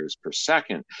 100,000 years per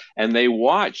second. And they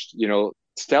watched,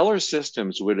 stellar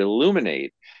systems would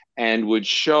illuminate and would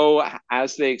show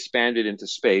as they expanded into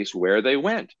space where they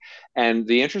went. And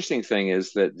the interesting thing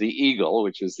is that the Eagle,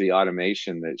 which is the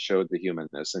automation that showed the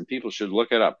humanness, and people should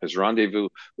look it up because Rendezvous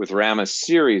with Rama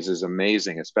series is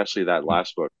amazing, especially that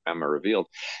last book, Rama Revealed.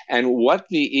 And what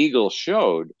the Eagle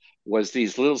showed was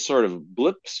these little sort of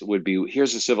blips would be,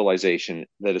 here's a civilization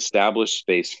that established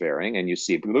spacefaring, and you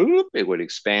see bloop, it would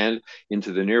expand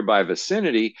into the nearby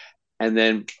vicinity, and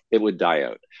then it would die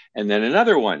out. And then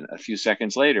another one a few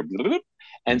seconds later.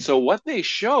 And so what they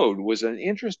showed was an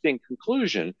interesting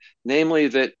conclusion, namely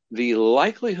that the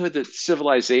likelihood that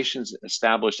civilizations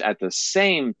established at the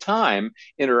same time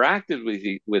interacted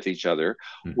with each other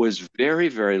was very,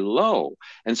 very low.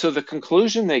 And so the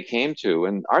conclusion they came to,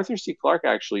 and Arthur C. Clarke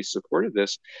actually supported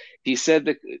this, he said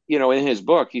that, in his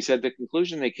book, he said the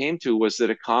conclusion they came to was that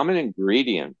a common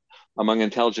ingredient among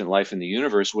intelligent life in the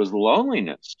universe was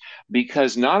loneliness,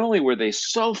 because not only were they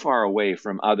so far away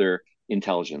from other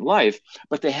intelligent life,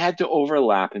 but they had to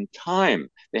overlap in time.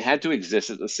 They had to exist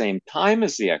at the same time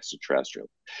as the extraterrestrials.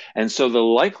 And so the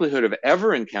likelihood of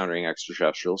ever encountering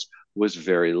extraterrestrials was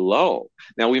very low.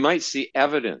 Now, we might see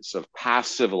evidence of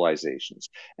past civilizations.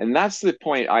 And that's the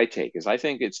point I take, is I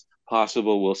think it's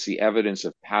possible we'll see evidence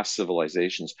of past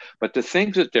civilizations. But to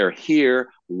think that they're here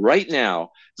right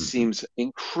now seems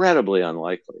incredibly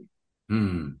unlikely.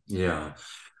 Yeah.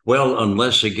 Well,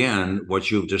 unless, again, what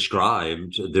you've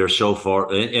described, they're so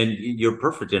far, and your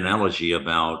perfect analogy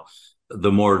about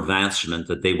the more advancement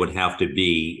that they would have to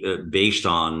be based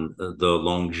on the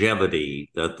longevity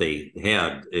that they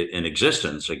had in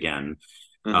existence, again,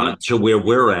 to where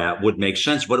we're at would make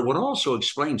sense. But it would also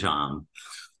explain, Tom,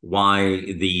 why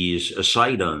these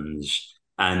Poseidons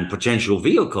and potential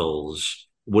vehicles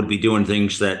would be doing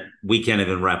things that we can't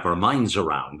even wrap our minds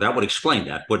around. That would explain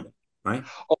that, right?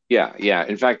 Oh, yeah.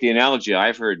 In fact, the analogy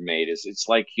I've heard made is it's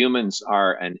like humans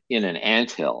are in an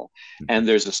anthill, and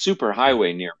there's a super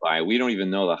highway nearby. We don't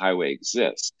even know the highway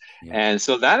exists. Yeah. And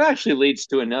so that actually leads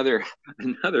to another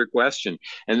question,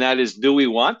 and that is, do we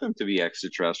want them to be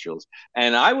extraterrestrials?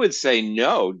 And I would say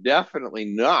no, definitely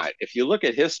not. If you look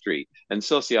at history, and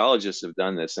sociologists have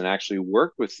done this and actually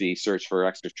worked with the search for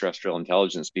extraterrestrial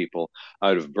intelligence people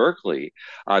out of Berkeley,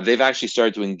 they've actually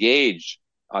started to engage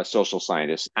social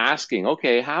scientists asking,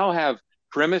 okay, how have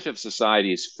primitive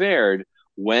societies fared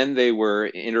when they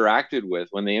interacted with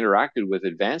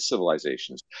advanced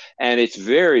civilizations? And it's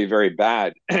very, very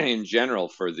bad in general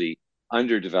for the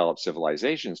underdeveloped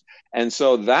civilizations. And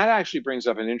so that actually brings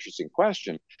up an interesting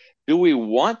question. Do we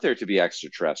want there to be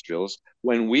extraterrestrials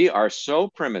when we are so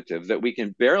primitive that we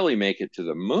can barely make it to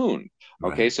the moon?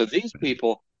 Okay, so these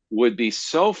people would be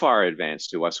so far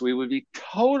advanced to us, we would be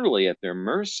totally at their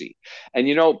mercy. And,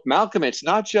 Malcolm, it's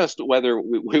not just whether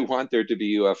we want there to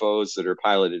be UFOs that are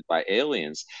piloted by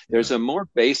aliens. There's a more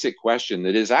basic question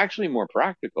that is actually more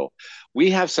practical.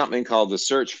 We have something called the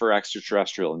search for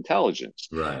extraterrestrial intelligence.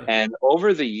 Right. And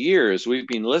over the years, we've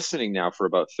been listening now for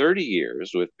about 30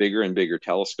 years with bigger and bigger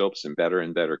telescopes and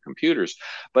better computers.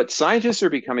 But scientists are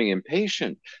becoming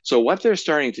impatient. So what they're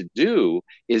starting to do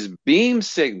is beam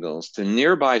signals to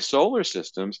nearby solar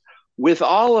systems with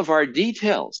all of our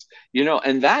details,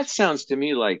 and that sounds to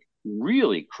me like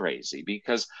really crazy,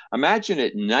 because imagine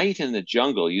at night in the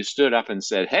jungle, you stood up and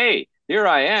said, "Hey, here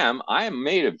I am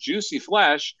made of juicy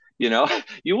flesh."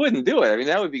 You wouldn't do it. I mean,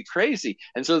 that would be crazy.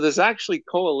 And so there's actually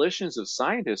coalitions of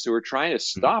scientists who are trying to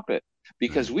stop it,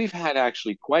 because we've had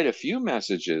actually quite a few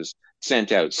messages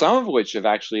sent out, some of which have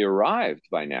actually arrived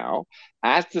by now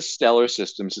at the stellar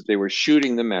systems that they were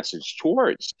shooting the message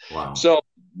towards. Wow. So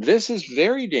this is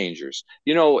very dangerous.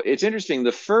 It's interesting.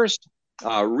 The first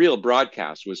real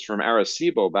broadcast was from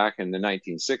Arecibo back in the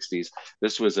 1960s.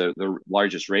 This was the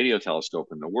largest radio telescope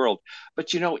in the world.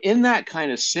 But, in that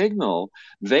kind of signal,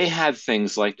 they had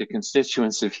things like the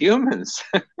constituents of humans.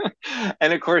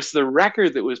 And of course, the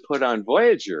record that was put on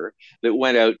Voyager that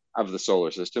went out of the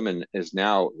solar system and is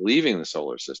now leaving the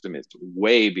solar system, it's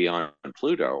way beyond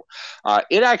Pluto.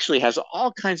 It actually has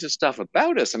all kinds of stuff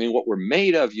about us. I mean, what we're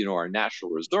made of, our natural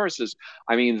resources.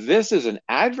 I mean, this is an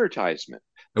advertisement.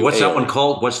 What's that one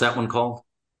called?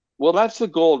 Well, that's the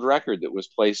gold record that was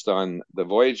placed on the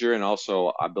Voyager and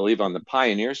also, I believe, on the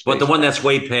Pioneer space. But the one that's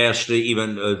way past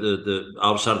even the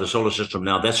outside of the solar system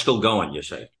now, that's still going, you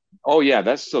say? Oh, yeah,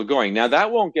 that's still going. Now,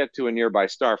 that won't get to a nearby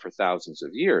star for thousands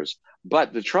of years.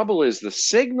 But the trouble is the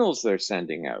signals they're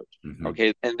sending out,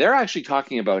 okay? And they're actually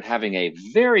talking about having a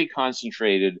very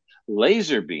concentrated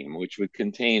laser beam, which would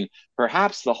contain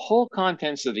perhaps the whole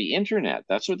contents of the internet.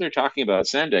 That's what they're talking about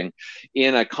sending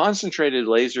in a concentrated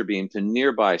laser beam to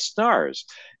nearby stars.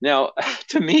 Now,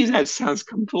 to me, that sounds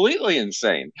completely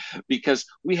insane, because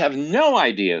we have no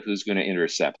idea who's going to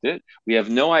intercept it. We have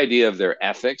no idea of their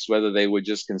ethics, whether they would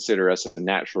just consider us a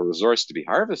natural resource to be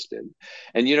harvested.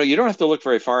 And, you don't have to look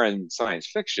very far in science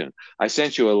fiction. I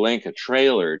sent you a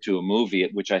trailer to a movie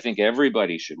which I think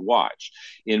everybody should watch.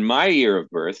 In my year of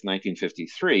birth,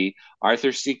 1953,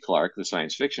 Arthur C. Clarke, the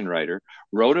science fiction writer,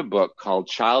 wrote a book called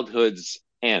Childhood's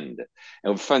End,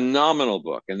 a phenomenal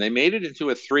book. And they made it into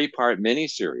a 3-part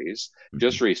miniseries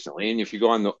just recently. And if you go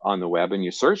on the web and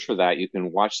you search for that, you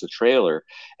can watch the trailer.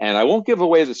 And I won't give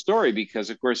away the story because,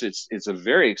 of course, it's a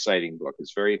very exciting book.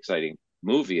 It's a very exciting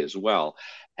movie as well.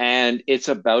 And it's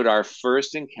about our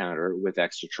first encounter with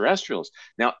extraterrestrials.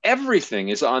 Now, everything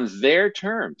is on their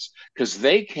terms because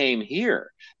they came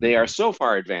here. They are so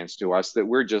far advanced to us that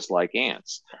we're just like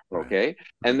ants, okay?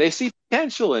 And they see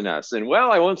potential in us. And,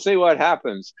 well, I won't say what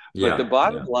happens, but the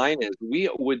bottom line is we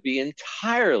would be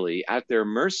entirely at their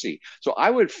mercy. So I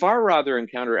would far rather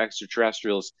encounter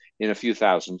extraterrestrials in a few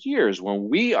thousand years when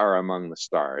we are among the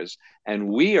stars and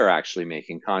we are actually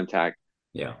making contact.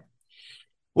 Yeah.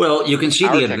 Well, you can see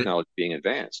the technology being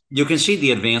advanced. You can see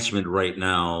the advancement right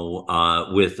now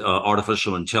with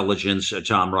artificial intelligence,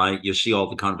 Tom, right? You see all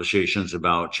the conversations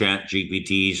about chat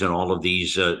GPTs and all of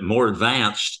these more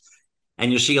advanced.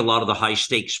 And you see a lot of the high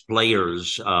stakes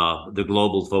players, the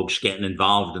global folks getting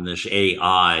involved in this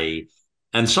AI.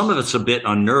 And some of it's a bit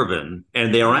unnerving.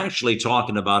 And they are actually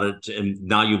talking about it. And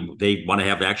now they want to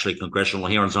have actually congressional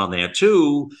hearings on that,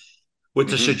 too, with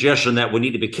the suggestion that we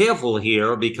need to be careful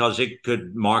here because it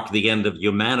could mark the end of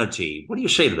humanity. What do you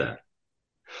say to that?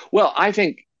 Well, I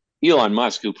think Elon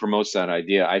Musk, who promotes that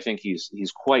idea, I think he's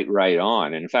quite right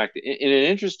on. And in fact, in an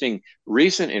interesting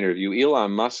recent interview,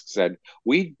 Elon Musk said,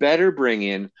 we'd better bring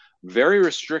in very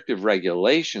restrictive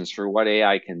regulations for what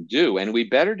AI can do. And we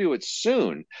better do it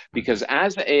soon, because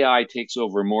as the AI takes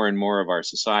over more and more of our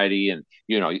society, and,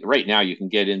 right now you can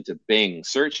get into Bing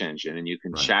search engine and you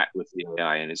can chat with the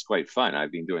AI, and it's quite fun.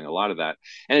 I've been doing a lot of that.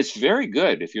 And it's very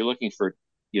good if you're looking for,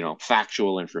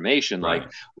 factual information, like,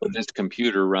 will this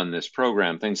computer run this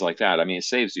program, things like that. I mean, it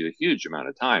saves you a huge amount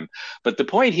of time. But the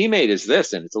point he made is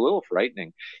this, and it's a little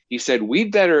frightening. He said, we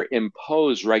better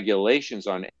impose regulations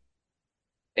on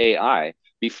AI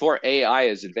before AI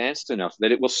is advanced enough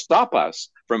that it will stop us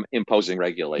from imposing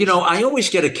regulations. I always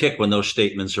get a kick when those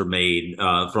statements are made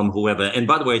from whoever. And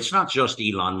by the way, it's not just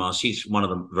Elon Musk. He's one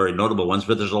of the very notable ones,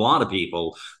 but there's a lot of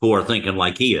people who are thinking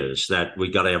like he is, that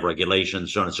we got to have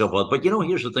regulations, so on and so forth. But,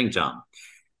 here's the thing, Tom.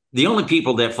 The only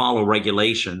people that follow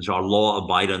regulations are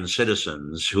law-abiding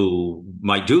citizens who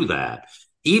might do that.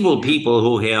 evil people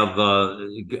who have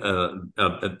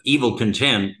evil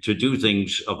content to do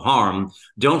things of harm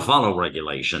don't follow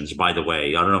regulations, by the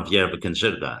way. I don't know if you ever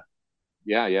considered that.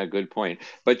 Yeah, good point.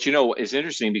 But it's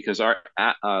interesting because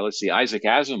let's see, Isaac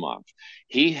Asimov,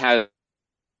 he has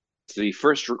the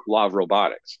first law of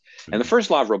robotics. And the first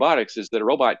law of robotics is that a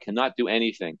robot cannot do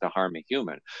anything to harm a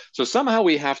human. So somehow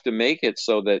we have to make it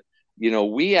so that,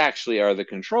 we actually are the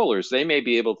controllers. They may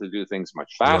be able to do things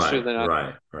much faster than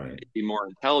us, be more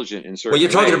intelligent in certain Well,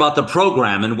 you're talking ways. about the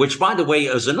programming, which, by the way,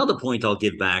 is another point I'll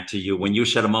give back to you when you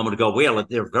said a moment ago, well,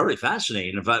 they're very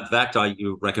fascinating. In fact,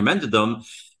 you recommended them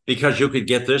because you could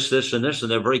get this, and this,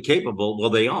 and they're very capable. Well,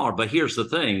 they are. But here's the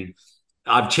thing.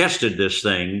 I've tested this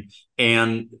thing,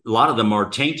 and a lot of them are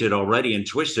tainted already and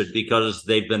twisted because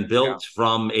they've been built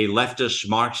from a leftist,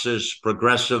 Marxist,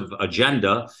 progressive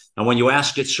agenda. And when you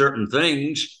ask it certain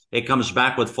things, it comes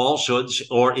back with falsehoods.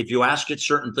 Or if you ask it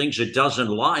certain things it doesn't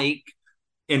like,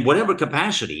 in whatever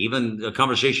capacity, even a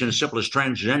conversation as simple as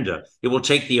transgender, it will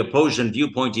take the opposing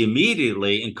viewpoint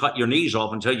immediately and cut your knees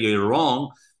off and tell you you're wrong.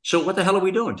 So what the hell are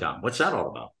we doing, Tom? What's that all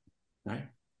about? Right?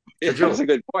 That's a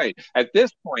good point. At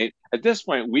this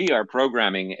point, we are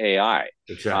programming AI.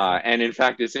 Exactly. And in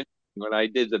fact, it's interesting. When I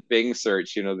did the Bing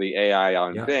search, the AI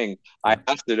on Bing, I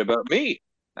asked it about me.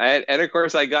 And of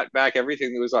course, I got back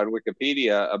everything that was on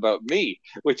Wikipedia about me,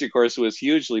 which of course was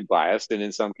hugely biased and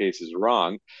in some cases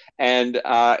wrong. And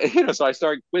so I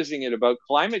started quizzing it about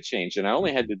climate change, and I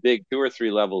only had to dig 2 or 3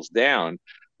 levels down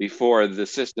before the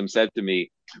system said to me,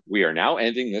 "We are now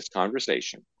ending this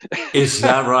conversation." Is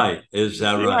that right? Is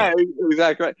that right? Yeah,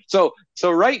 exactly right.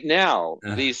 So right now,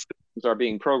 these systems are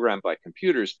being programmed by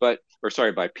computers, by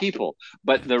people.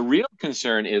 But the real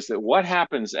concern is that what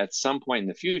happens at some point in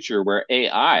the future where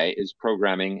AI is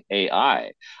programming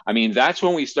AI. I mean, that's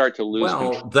when we start to lose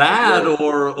control. That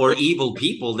or evil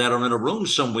people that are in a room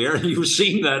somewhere. You've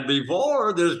seen that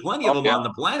before. There's plenty of them on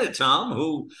the planet, Tom,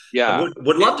 who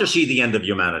would love to see the end of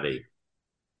humanity.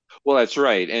 Well, that's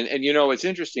right. And it's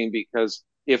interesting because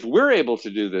if we're able to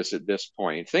do this at this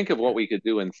point, think of what we could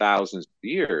do in thousands of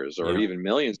years or even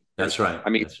millions of years. That's right.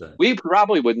 I mean, we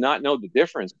probably would not know the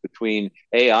difference between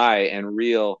AI and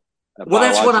real. Well,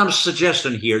 that's what I'm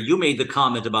suggesting here. You made the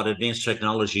comment about advanced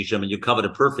technology, Jim, and you covered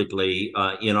it perfectly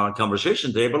in our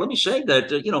conversation today. But let me say that,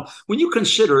 when you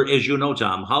consider, as you know,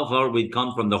 Tom, how far we've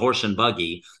come from the horse and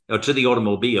buggy to the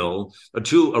automobile,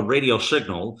 to a radio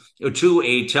signal, to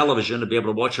a television to be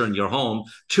able to watch it in your home,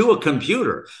 to a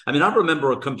computer. I mean, I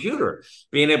remember a computer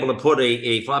being able to put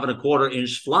a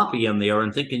 5.25-inch floppy in there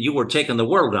and thinking you were taking the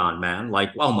world on, man.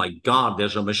 Like, oh, my God,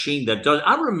 there's a machine that does.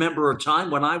 I remember a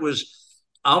time when I was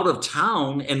out of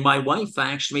town and my wife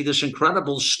faxed me this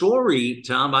incredible story,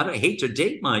 Tom. I hate to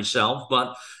date myself,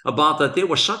 but about that there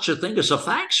was such a thing as a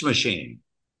fax machine.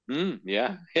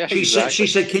 Yeah, she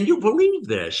said, can you believe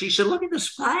this? She said, look at this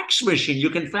fax machine.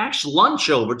 You can fax lunch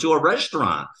over to a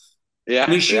restaurant. Yeah. I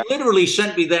mean, she literally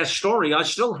sent me that story. I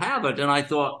still have it. And I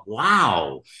thought,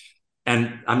 wow.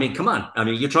 And I mean, come on. I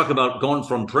mean, you talk about going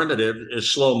from primitive,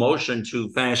 slow motion to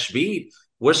fast speed.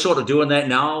 We're sort of doing that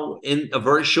now in a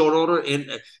very short order. And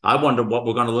I wonder what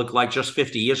we're going to look like just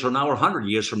 50 years from now or 100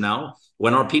 years from now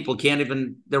when our people can't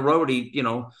even, they're already,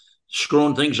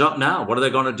 screwing things up now. What are they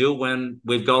going to do when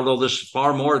we've got all this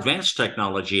far more advanced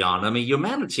technology on? I mean,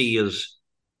 humanity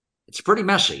it's pretty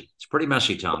messy. It's pretty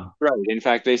messy, Tom. Right. In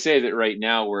fact, they say that right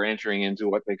now we're entering into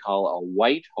what they call a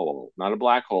white hole, not a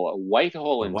black hole, a white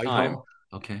hole in time.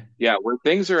 Okay. Yeah, where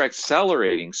things are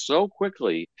accelerating so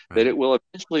quickly that it will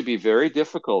eventually be very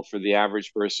difficult for the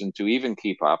average person to even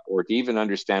keep up or to even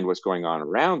understand what's going on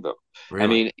around them. Really? I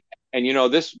mean,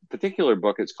 and this particular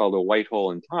book, it's called A White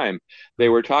Hole in Time. They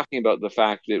were talking about the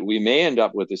fact that we may end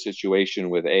up with a situation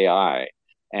with AI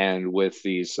and with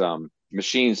these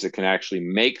machines that can actually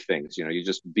make things. You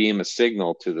just beam a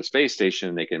signal to the space station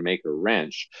and they can make a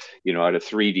wrench, out of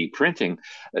 3D printing.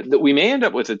 That we may end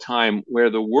up with a time where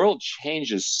the world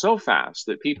changes so fast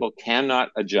that people cannot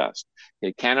adjust.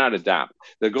 They cannot adapt.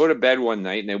 They go to bed one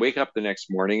night and they wake up the next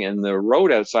morning and the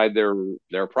road outside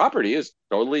their property is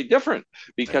totally different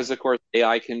because, of course,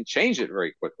 AI can change it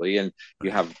very quickly. And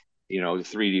you have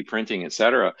 3D printing, et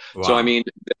cetera. Wow. So, I mean,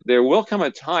 there will come a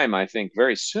time, I think,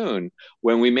 very soon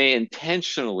when we may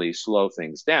intentionally slow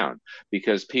things down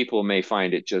because people may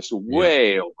find it just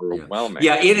way overwhelming.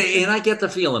 Yeah, and I get the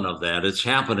feeling of that. It's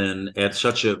happening at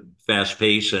such a fast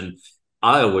pace. And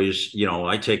I always,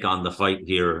 I take on the fight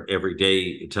here every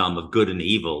day, Tom, of good and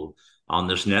evil on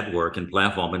this network and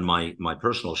platform in my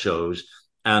personal shows.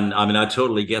 And I mean, I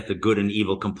totally get the good and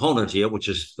evil component here, which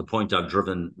is the point I've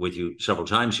driven with you several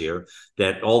times here,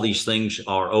 that all these things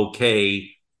are okay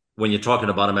when you're talking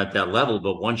about them at that level.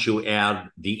 But once you add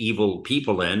the evil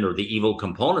people in, or the evil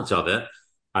components of it,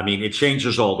 I mean, it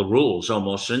changes all the rules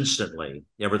almost instantly.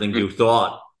 Everything you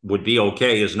thought would be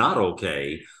okay is not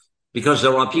okay, because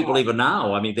there are people even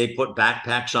now. I mean, they put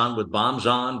backpacks on with bombs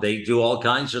on. They do all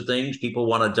kinds of things. People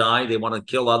want to die. They want to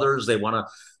kill others.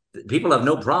 People have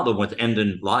no problem with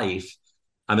ending life.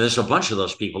 I mean, there's a bunch of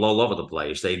those people all over the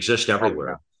place. They exist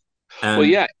everywhere. And, well,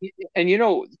 yeah. And, you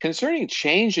know, concerning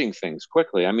changing things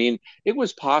quickly, I mean, it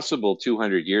was possible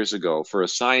 200 years ago for a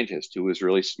scientist who was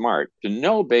really smart to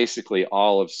know basically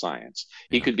all of science.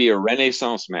 He could be a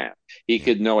Renaissance man. He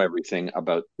could know everything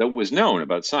that was known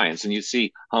about science. And you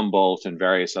see Humboldt and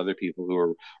various other people who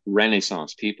are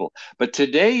Renaissance people. But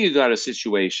today you got a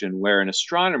situation where an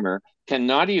astronomer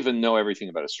cannot even know everything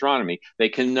about astronomy. They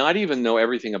cannot even know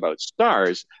everything about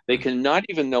stars. They cannot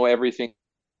even know everything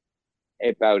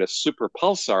about a super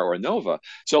pulsar or nova.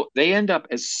 So they end up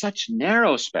as such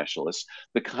narrow specialists.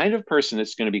 The kind of person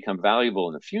that's going to become valuable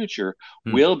in the future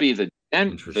will be the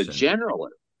generalist,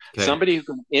 somebody who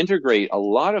can integrate a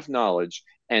lot of knowledge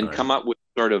and come up with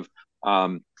sort of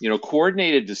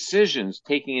coordinated decisions,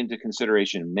 taking into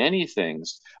consideration many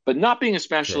things, but not being a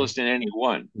specialist in any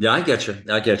one. Yeah, I get you.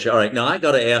 All right. Now, I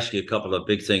got to ask you a couple of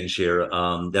big things here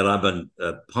that I've been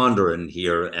pondering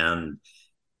here, and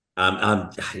I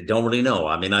don't really know.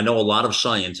 I mean, I know a lot of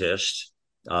scientists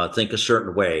think a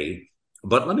certain way,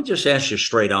 but let me just ask you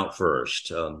straight out first.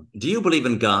 Do you believe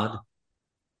in God?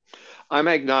 I'm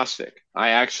agnostic. I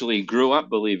actually grew up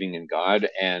believing in God,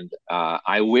 and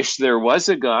I wish there was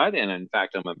a God. And in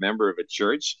fact, I'm a member of a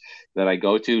church that I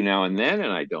go to now and then,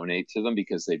 and I donate to them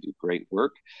because they do great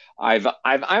work. I'm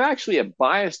actually a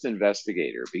biased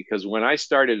investigator, because when I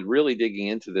started really digging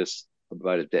into this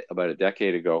about a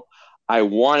decade ago, I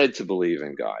wanted to believe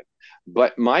in God.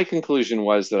 But my conclusion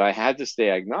was that I had to stay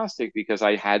agnostic because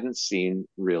I hadn't seen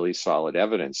really solid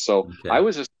evidence. So I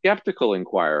was a skeptical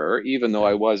inquirer, even though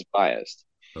I was biased.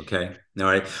 Okay. All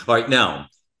right. All right. Now,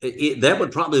 that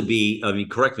would probably be, I mean,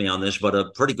 correct me on this, but a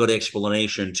pretty good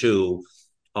explanation too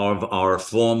of our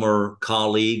former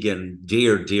colleague and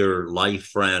dear life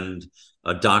friend,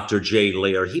 Dr. Jay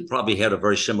Lehr. He probably had a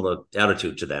very similar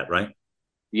attitude to that, right?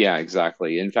 Yeah,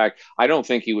 exactly. In fact, I don't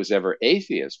think he was ever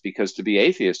atheist, because to be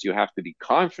atheist, you have to be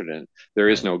confident there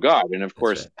is no God. And of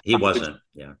course, he wasn't.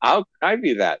 Yeah. How can I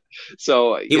be that?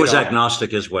 So he was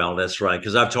agnostic as well. That's right.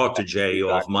 Because I've talked to Jay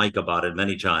off mic about it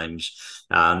many times.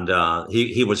 And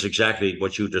he was exactly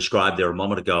what you described there a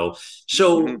moment ago.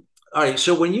 So, all right.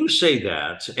 So when you say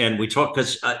that, and we talk,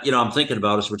 because, I'm thinking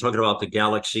about us, we're talking about the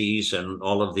galaxies and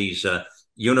all of these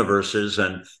universes.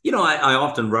 And, I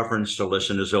often reference to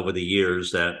listeners over the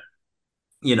years that,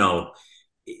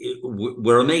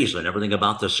 we're amazing. Everything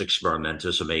about this experiment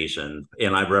is amazing.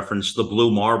 And I referenced the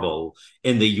blue marble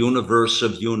in the universe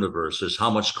of universes. How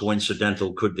much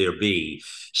coincidental could there be?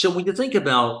 So when you think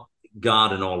about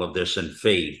God and all of this and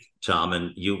faith, Tom,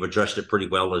 and you've addressed it pretty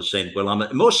well as saying,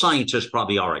 most scientists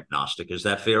probably are agnostic. Is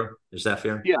that fair?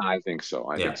 Yeah, I think so.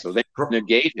 I think so. They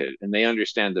negate it, and they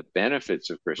understand the benefits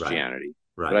of Christianity.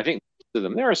 Right. But I think most of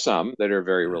them, there are some that are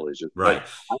very religious, right?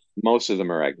 But most of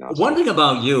them are agnostic. One thing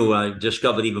about you, I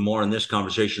discovered even more in this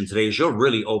conversation today, is you're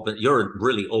really open. You're a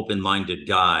really open-minded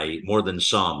guy, more than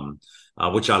some.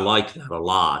 Which I like that a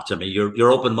lot. I mean,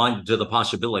 you're open-minded to the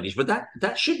possibilities, but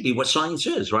that should be what science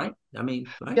is, right? I mean,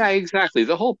 right? Yeah, exactly.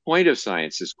 The whole point of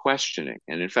science is questioning.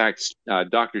 And in fact,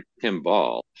 Dr. Tim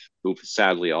Ball, who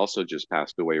sadly also just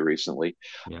passed away recently,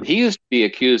 he used to be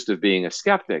accused of being a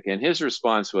skeptic, and his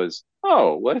response was,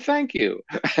 "Oh, well, thank you,"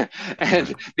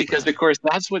 and because of course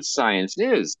that's what science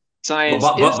is. Science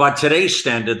but today's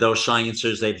standard, those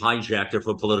sciences, they've hijacked it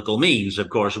for political means. Of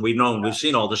course, we've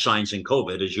seen all the science in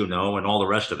COVID, as you know, and all the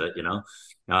rest of it.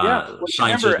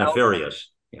 Science is nefarious.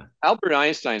 Albert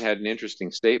Einstein had an interesting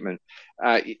statement.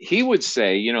 He would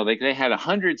say, they had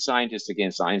 100 scientists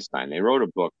against Einstein. They wrote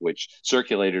a book which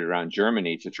circulated around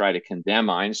Germany to try to condemn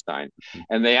Einstein,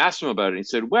 and they asked him about it. He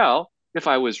said, "Well, if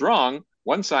I was wrong,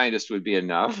 one scientist would be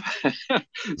enough."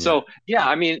 So,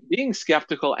 I mean, being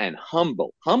skeptical and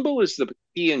humble is the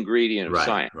key ingredient of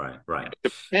science. Right. To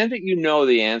pretend that you know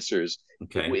the answers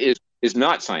is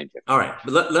not scientific. All right.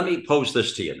 But let me pose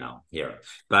this to you now here.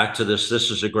 Back to this.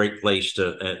 This is a great place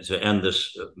to end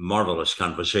this marvelous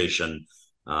conversation.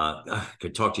 I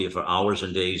could talk to you for hours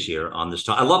and days here on this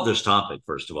topic. I love this topic,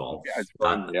 first of all. Yeah, it's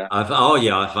fun. I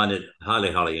find it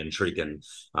highly intriguing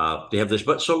to have this.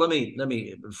 But so let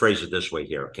me phrase it this way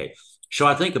here. Okay. So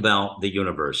I think about the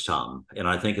universe, Tom, and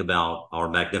I think about our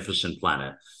magnificent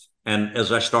planet. And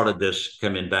as I started this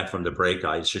coming back from the break,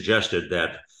 I suggested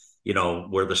that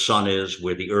where the sun is,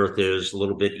 where the earth is, a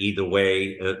little bit either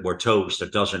way, we're toast.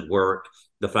 It doesn't work.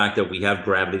 The fact that we have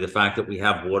gravity, the fact that we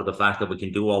have water, the fact that we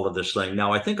can do all of this thing.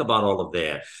 Now, I think about all of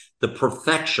that, the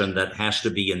perfection that has to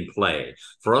be in play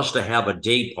for us to have a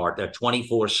day part, that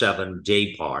 24/7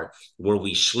 day part, where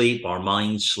we sleep, our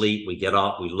minds sleep, we get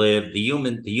up, we live, the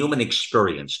human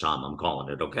experience, Tom, I'm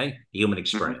calling it, okay? The human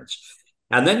experience.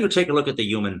 Mm-hmm. And then you take a look at the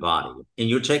human body, and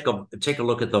you take a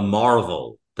look at the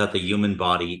marvel that the human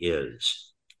body is.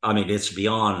 I mean, it's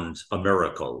beyond a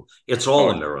miracle. It's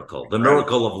all a miracle. The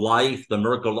miracle of life, the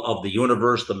miracle of the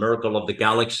universe, the miracle of the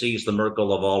galaxies, the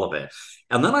miracle of all of it.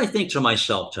 And then I think to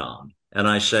myself, Tom, and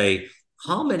I say,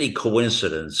 how many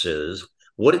coincidences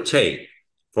would it take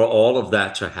for all of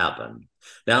that to happen?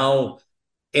 Now,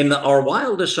 in our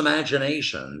wildest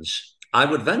imaginations, I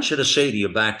would venture to say to you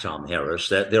back, Tom Harris,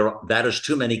 that that is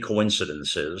too many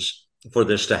coincidences for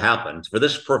this to happen, for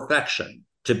this perfection.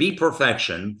 To be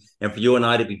perfection, and for you and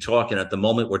I to be talking at the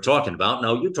moment we're talking about.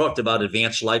 Now, you talked about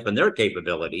advanced life and their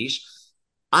capabilities.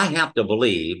 I have to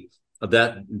believe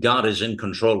that God is in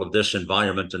control of this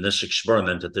environment and this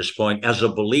experiment at this point. As a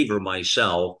believer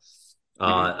myself,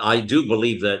 I do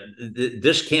believe that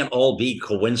this can't all be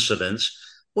coincidence.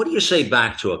 What do you say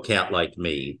back to a cat like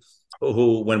me,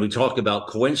 who, when we talk about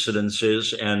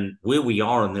coincidences and where we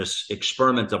are in this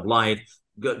experiment of life,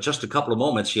 just a couple of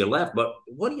moments here left, but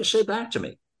what do you say back to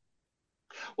me?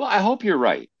 Well, I hope you're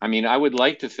right. I mean, I would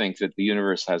like to think that the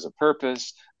universe has a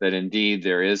purpose, that indeed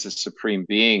there is a supreme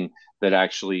being that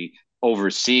actually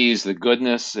oversees the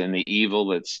goodness and the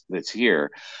evil that's here.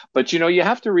 But, you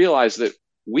have to realize that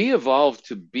we evolved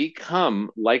to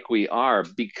become like we are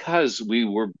because we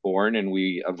were born and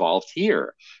we evolved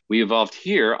here. We evolved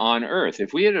here on Earth.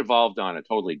 If we had evolved on a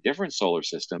totally different solar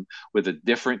system with a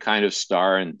different kind of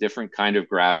star and different kind of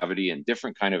gravity and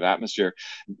different kind of atmosphere,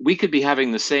 we could be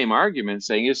having the same argument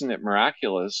saying, isn't it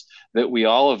miraculous that we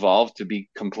all evolved to be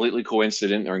completely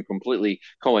coincident or completely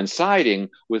coinciding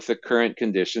with the current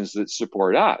conditions that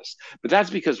support us? But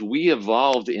that's because we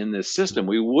evolved in this system.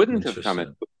 We wouldn't have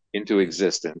come into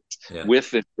existence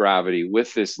with this gravity,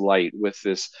 with this light, with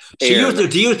this air. So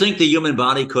do you think the human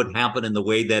body could happen in the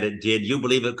way that it did? You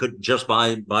believe it could just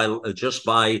by those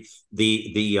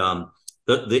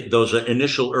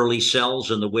initial early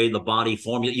cells and the way the body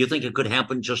formed? You think it could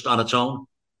happen just on its own?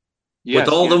 Yes,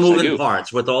 with all the moving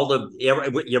parts, with all the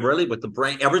with the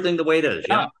brain, everything the way it is.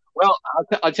 Yeah. Well,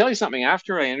 I'll tell you something.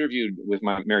 After I interviewed with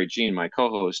Mary Jean, my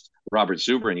co-host, Robert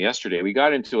Zubrin, yesterday, we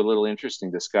got into a little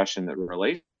interesting discussion that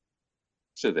relates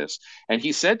to this. And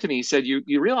he said to me,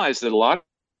 you realize that a lot of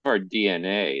our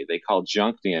DNA, they call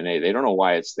junk DNA. They don't know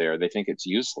why it's there. They think it's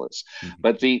useless. Mm-hmm.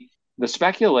 But the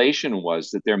speculation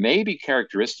was that there may be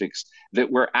characteristics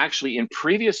that were actually in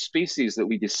previous species that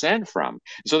we descend from.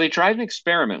 So they tried an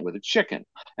experiment with a chicken.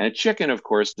 And a chicken, of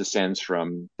course, descends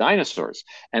from dinosaurs.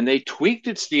 And they tweaked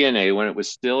its DNA when it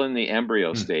was still in the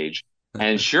embryo stage.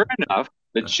 And sure enough,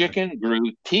 the chicken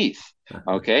grew teeth,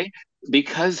 okay?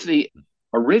 Because the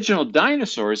original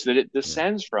dinosaurs that it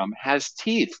descends from has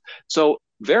teeth. So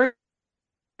very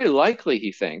likely,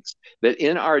 he thinks, that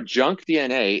in our junk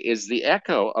DNA is the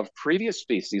echo of previous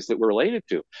species that we're related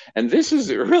to. And this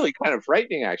is really kind of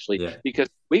frightening, actually, because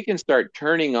we can start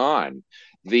turning on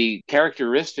the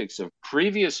characteristics of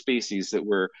previous species that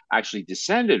we're actually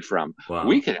descended from. Wow.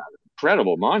 We can have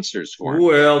incredible monsters form.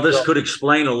 Well, this could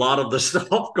explain a lot of the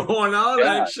stuff going on,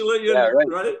 actually.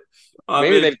 Right?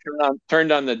 Maybe they've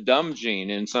turned on the dumb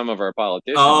gene in some of our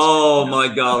politicians. Oh, my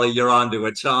golly, you're onto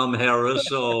it. Tom Harris.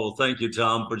 Oh, thank you,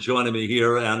 Tom, for joining me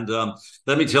here. And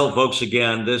let me tell folks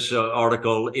again, this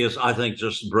article is, I think,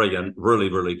 just brilliant. Really,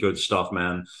 really good stuff,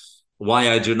 man.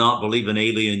 Why I do not believe in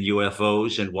alien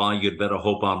UFOs and why you'd better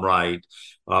hope I'm right.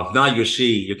 Now you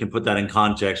see, you can put that in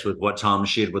context with what Tom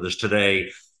shared with us today.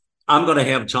 I'm going to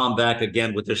have Tom back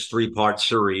again with this 3-part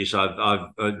series.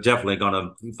 I've definitely going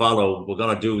to follow. We're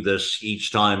going to do this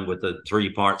each time with the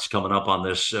 3 parts coming up on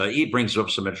this. He brings up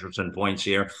some interesting points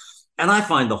here. And I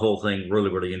find the whole thing really,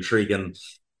 really intriguing.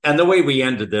 And the way we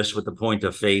ended this with the point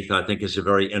of faith, I think, is a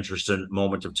very interesting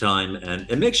moment of time. And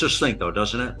it makes us think, though,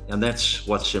 doesn't it? And that's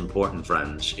what's important,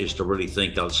 friends, is to really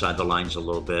think outside the lines a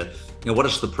little bit. What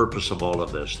is the purpose of all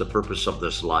of this? The purpose of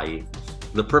this life?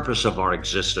 The purpose of our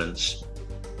existence?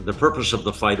 The purpose of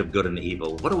the fight of good and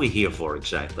evil? What are we here for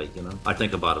exactly? I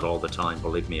think about it all the time.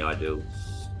 Believe me, I do.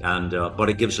 And but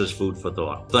it gives us food for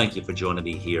thought. Thank you for joining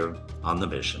me here on The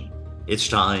Mission. It's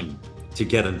time to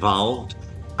get involved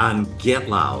and get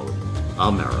loud,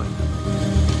 America.